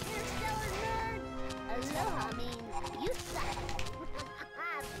 Interstellar nerds! Aloha means you suck!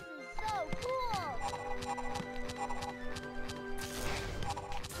 This is so cool!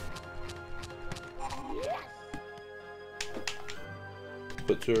 Yes!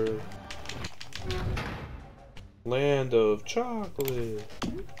 Put your land of chocolate.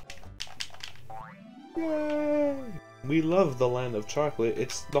 Yay! We love the land of chocolate.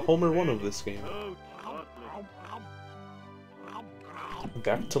 It's the Homer 1 of this game. Oh, chocolate!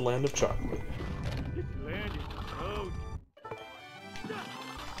 Back to land of chocolate. This land is cold!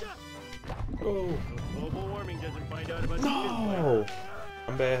 Oh Global warming doesn't find out about the no!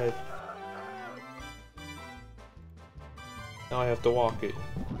 I'm bad. Now I have to walk it.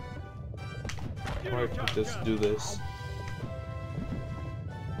 Or I can just do this.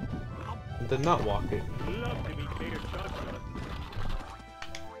 Then not walk it. Love to be bigger chocolate.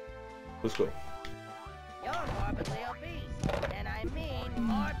 Let's go. You're morbidly obese, and I mean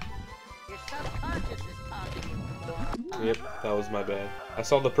morbid. Your subconscious is talking to you. Yep, that was my bad. I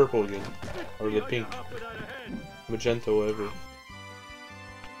saw the purple again. Or the pink. Magenta, whatever.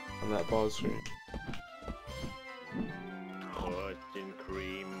 On that pause screen. Boston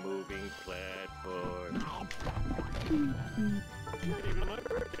cream moving platform. Not even my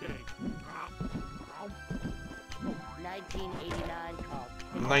birthday. 1989 called.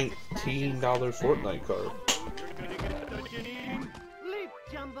 $19 Fortnite card. You're gonna get such an eating. Leap,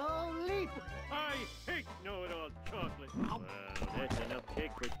 Jumbo, leap! I hate know-it-all chocolate. Wow, that's enough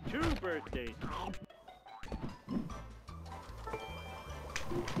cake for 2 birthdays.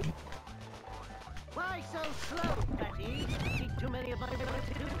 Why so slow, fatty? Eat too many of my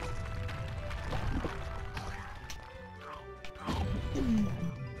relatives?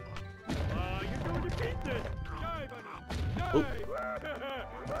 You're going to beat this. Die, buddy. Oh. Die.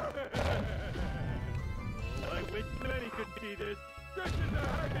 I wish many could see this. This is the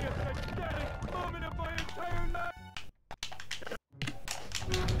happiest, ecstatic moment of my entire life.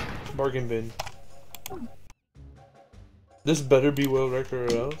 Bargain bin. This better be world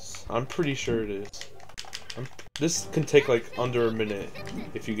record or else. I'm pretty sure it is. This can take like under a minute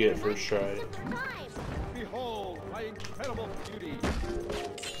if you get it first try. Behold my incredible beauty.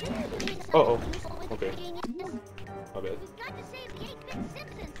 Uh-oh. Okay. My bad.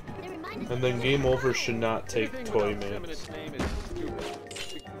 And then game over should not take toy minutes. Name is stupid.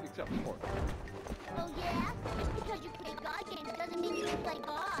 Except for Oh yeah? Just because you play God games doesn't mean you can play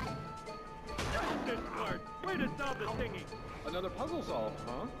God. This part. Way to solve the thingy. another puzzle solved,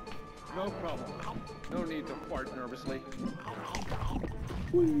 huh? No problem. No need to fart nervously.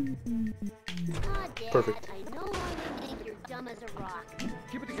 Dad, Perfect. I no longer think you're dumb as a rock.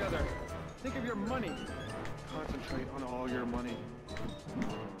 Keep it together. Think of your money. Concentrate on all your money.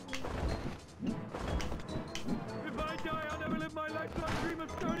 If I die, I'll never live my lifelong dream of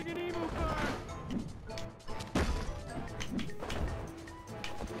starting an emu farm.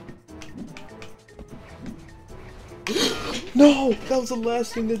 No! That was the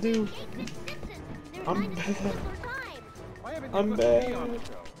last thing to do! I'm bad. I'm bad.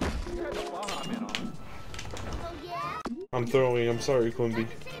 I'm throwing. I'm sorry, Quimby.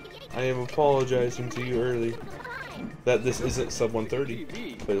 I am apologizing to you early that this isn't sub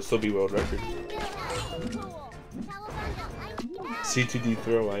 130, but it'll still be world record. C2D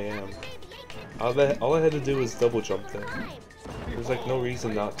throw, I am. All I had to do was double jump that. There's like no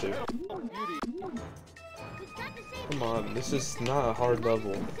reason not to. Come on, this is not a hard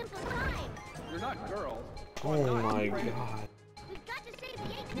level. You're not girls. Oh my god.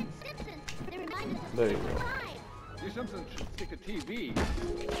 There you go. You Simpsons should stick a TV.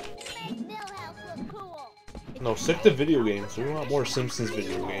 No, stick to video games. We want more Simpsons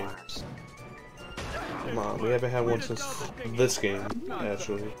video games. Come on, we haven't had one since this game,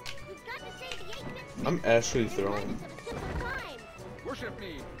 actually. I'm actually throwing. Worship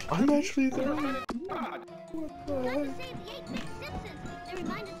me. I'm actually throwing.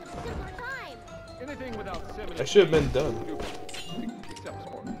 Anything without I should have been done. Except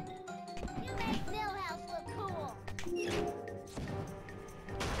sport.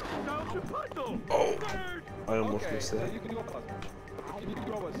 Oh, I almost missed that. You can go puzzle. Can you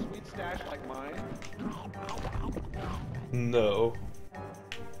grow a sweet stash like mine? No.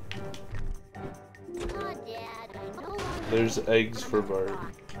 There's eggs for Bart.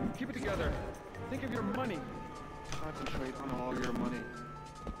 Keep it together. Think of your money. Concentrate on all your money.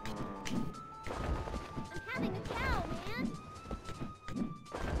 I'm having a cow, man.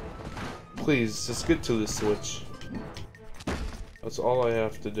 Please, just get to the switch. That's all I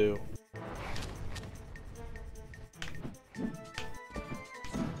have to do.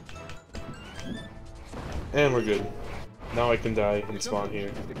 And we're good. Now I can die and spawn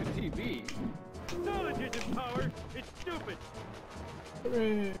here. Knowledge isn't power, it's stupid.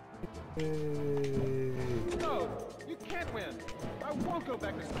 Hooray! No, you can't win. I won't go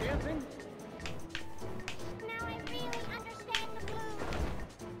back to dancing. Now I really understand the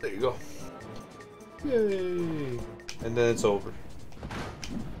blues. There you go. Yay! And then it's over.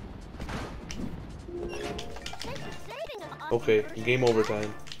 Okay, game over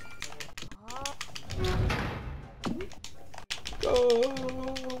time. Go!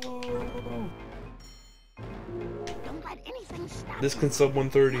 Don't let anything stop. This can sub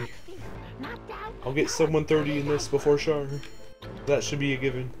 130. I'll get sub 130 in this before Char. That should be a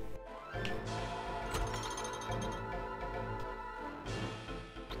given.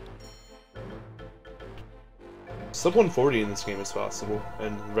 Sub 140 in this game is possible,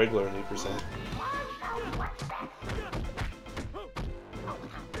 and regular 8%.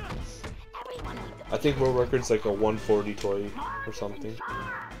 I think world record's like a 140 toy or something.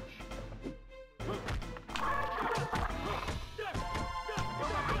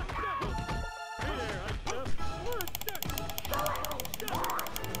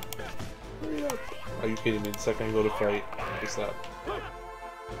 Hurry up. Are you kidding me? The second I go to fight, I stop.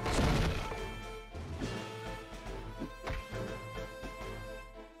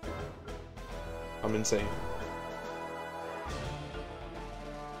 I'm insane.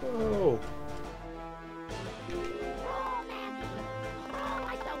 Oh.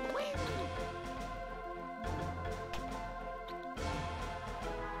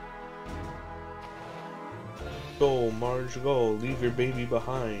 Go, Marge, go. Leave your baby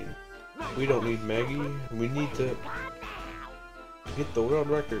behind. We don't need Maggie. We need to get the world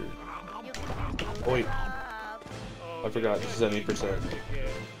record. Oh, wait. I forgot. This is an 8%.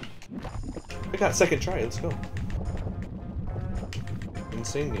 I got second try. Let's go.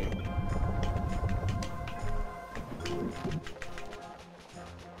 Insane game.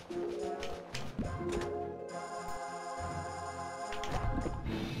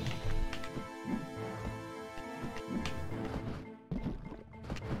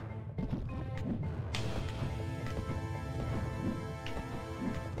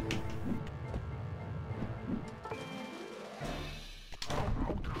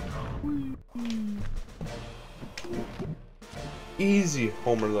 Easy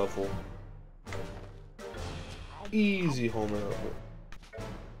Homer level. Easy Homer level.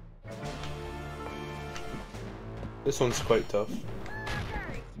 This one's quite tough.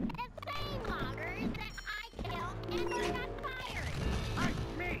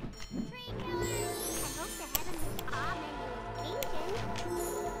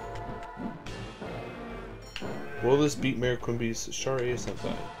 Will this beat Mayor Quimby's Char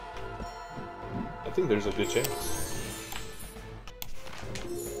Senpai? I think there's a good chance.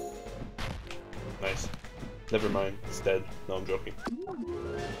 Nice. Never mind, it's dead. No, I'm joking.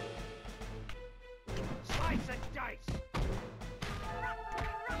 Slice and dice.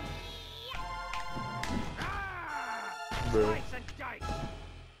 Bro. Slice and dice.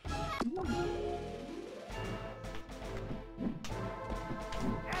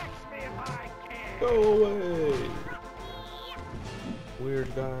 Ask me if I can. Go away!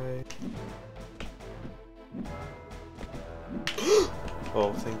 Weird guy.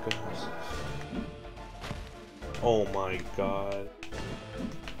 Oh, thank goodness. Oh my god.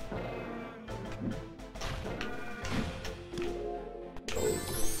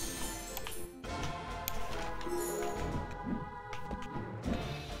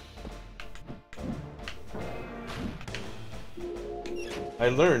 I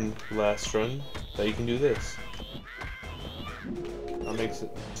learned last run that you can do this. That makes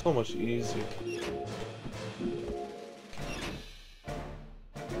it so much easier.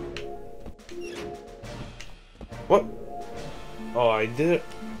 What? Oh, I did it.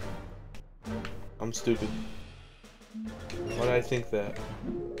 I'm stupid. Why did I think that?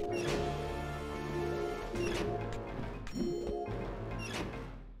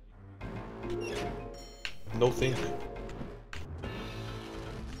 No think.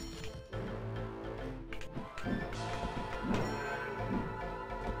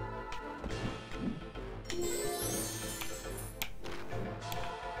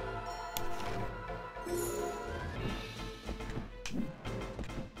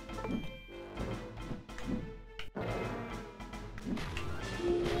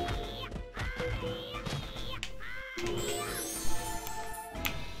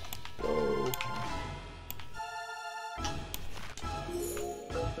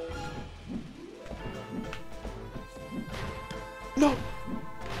 No!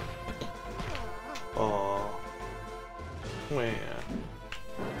 Aww. Man.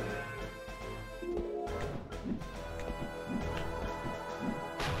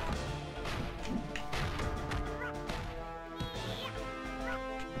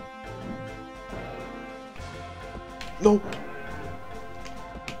 No!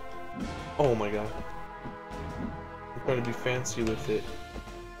 Oh my god. I'm trying to be fancy with it.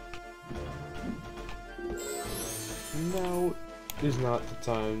 Now is not the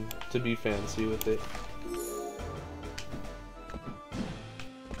time to be fancy with it.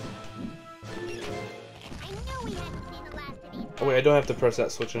 Oh wait, I don't have to press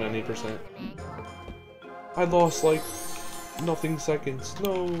that switch in 90%. I lost like nothing seconds.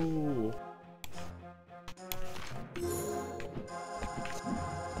 No.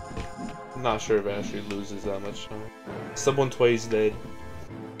 I'm not sure if Ashley loses that much time. Sub 120's dead.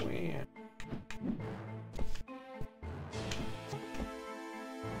 Man.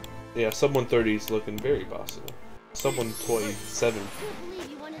 Yeah, sub 130 is looking very possible. Sub 127. I can't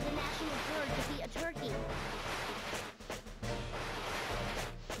believe you wanted the national bird to be a turkey.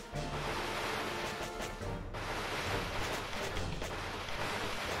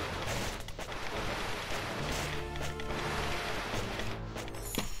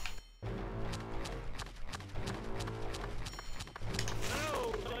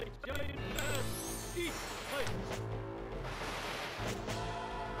 Ow, my giant ass! Eat heights!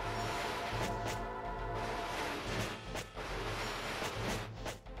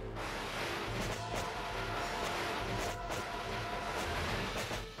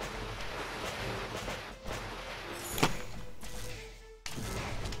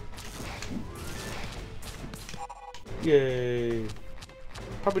 Yay!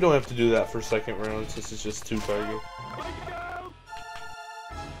 Probably don't have to do that for second round since it's just 2 targets.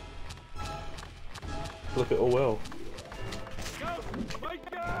 Flip it, oh well. Go! Mike,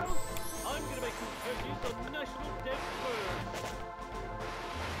 go! I'm gonna make these turkeys a national dead bird.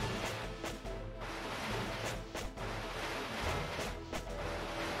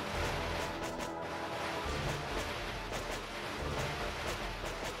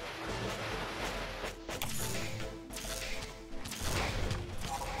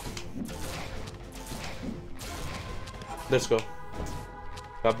 Let's go.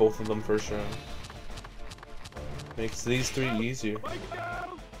 Got both of them first round. Makes these 3 easier. Mike,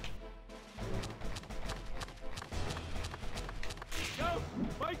 go! Go!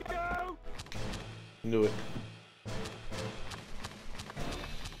 Mike, go! Knew it.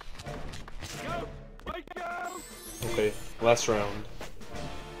 Go! Mike, go! Okay, last round.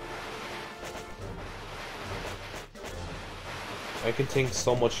 I can take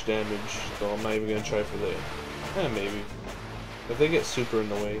so much damage, so I'm not even gonna try for that. Eh, maybe. If they get super in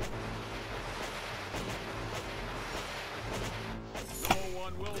the way. No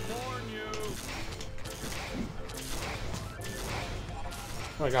one will warn you.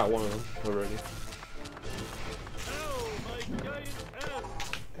 I got one of them already. Ow, my giant ass!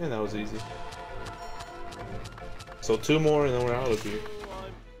 And that was easy. So 2 more and then we're out of here. Oh,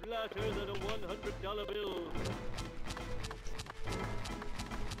 I'm flatter than a $100 bill.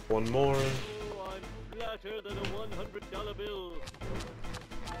 1 more. Oh, I'm flatter than a $100 bill.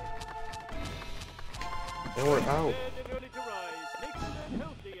 And we're out. Dead and early to rise, makes them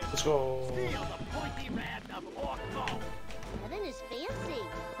healthy and Let's go. Feel the pointy rad of Orko. Heaven is fancy.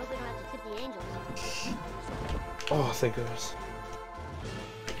 Hope we don't have to tip the angels. Oh, thank goodness.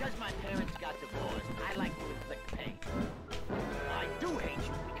 Because my parents got divorced, I like to inflict pain. I do hate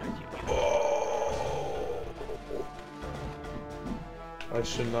you because you... Oh. I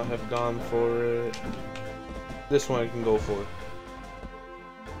should not have gone for it. This one I can go for.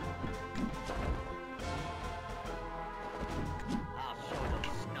 I'll show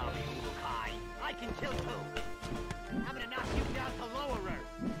those snobby Urukai. I can kill too. I'm gonna knock you down to lower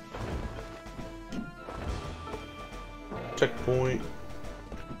Earth. Checkpoint.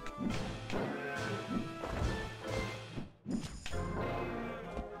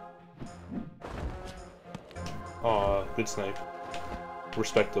 Aw, good snipe.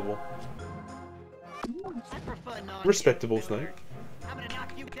 Respectable. I prefer non- Respectable snipe. I'm gonna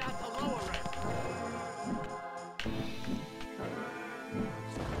knock you down to lower Earth.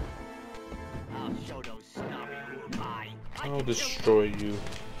 I'll show those snobby Urukai. I'll destroy you.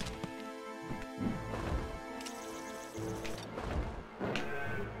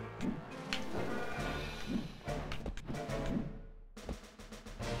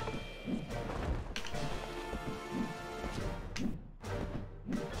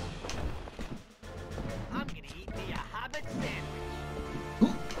 I'm gonna eat me a Hobbit sandwich.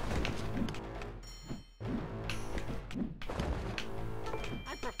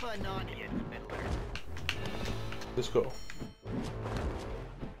 I prefer Narnia to Middle Earth. Let's go.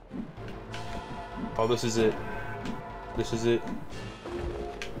 Oh, this is it. This is it.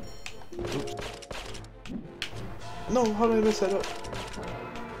 Oops. No, how did I mess that up?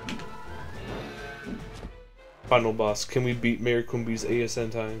 Final boss. Can we beat Mayor Kumbi's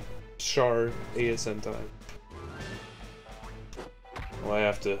ASN time? Char ASN time. Well, I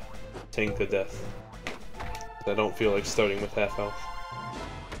have to tank to death. I don't feel like starting with half health.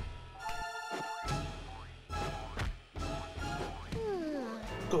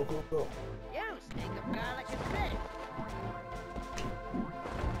 Go, go, go. You stink of garlic and fish.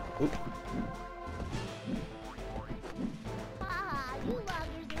 Oop. Ah, you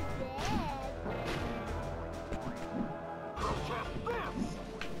loggers are dead.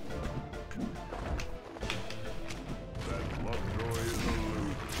 That Lovejoy is a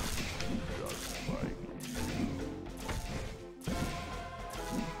loser. Just like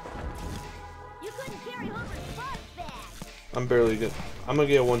I'm barely good. I'm gonna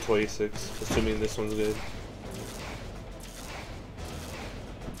get a 126, assuming this one's good.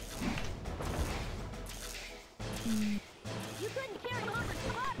 You couldn't carry over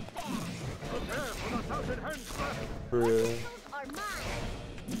Prepare for the thousand hand slap. Bruh. Those are mine.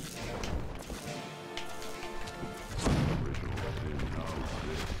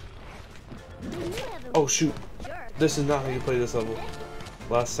 Oh shoot! Sure. This is not how you play this level.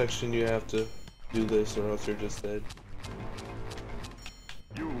 Last section you have to do this or else you're just dead.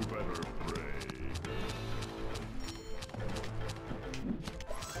 You better pray.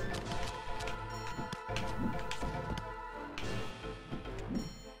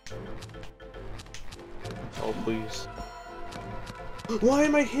 Oh please. Why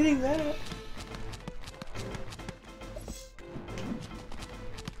am I hitting that?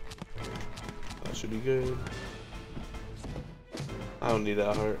 That should be good. I don't need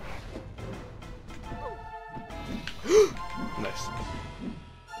that heart. Nice.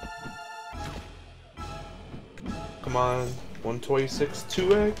 Come on. 126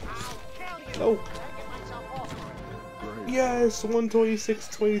 2x? No. Yes, 126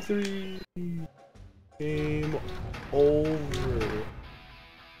 23. Game over.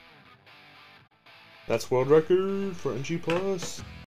 That's world record for NG+.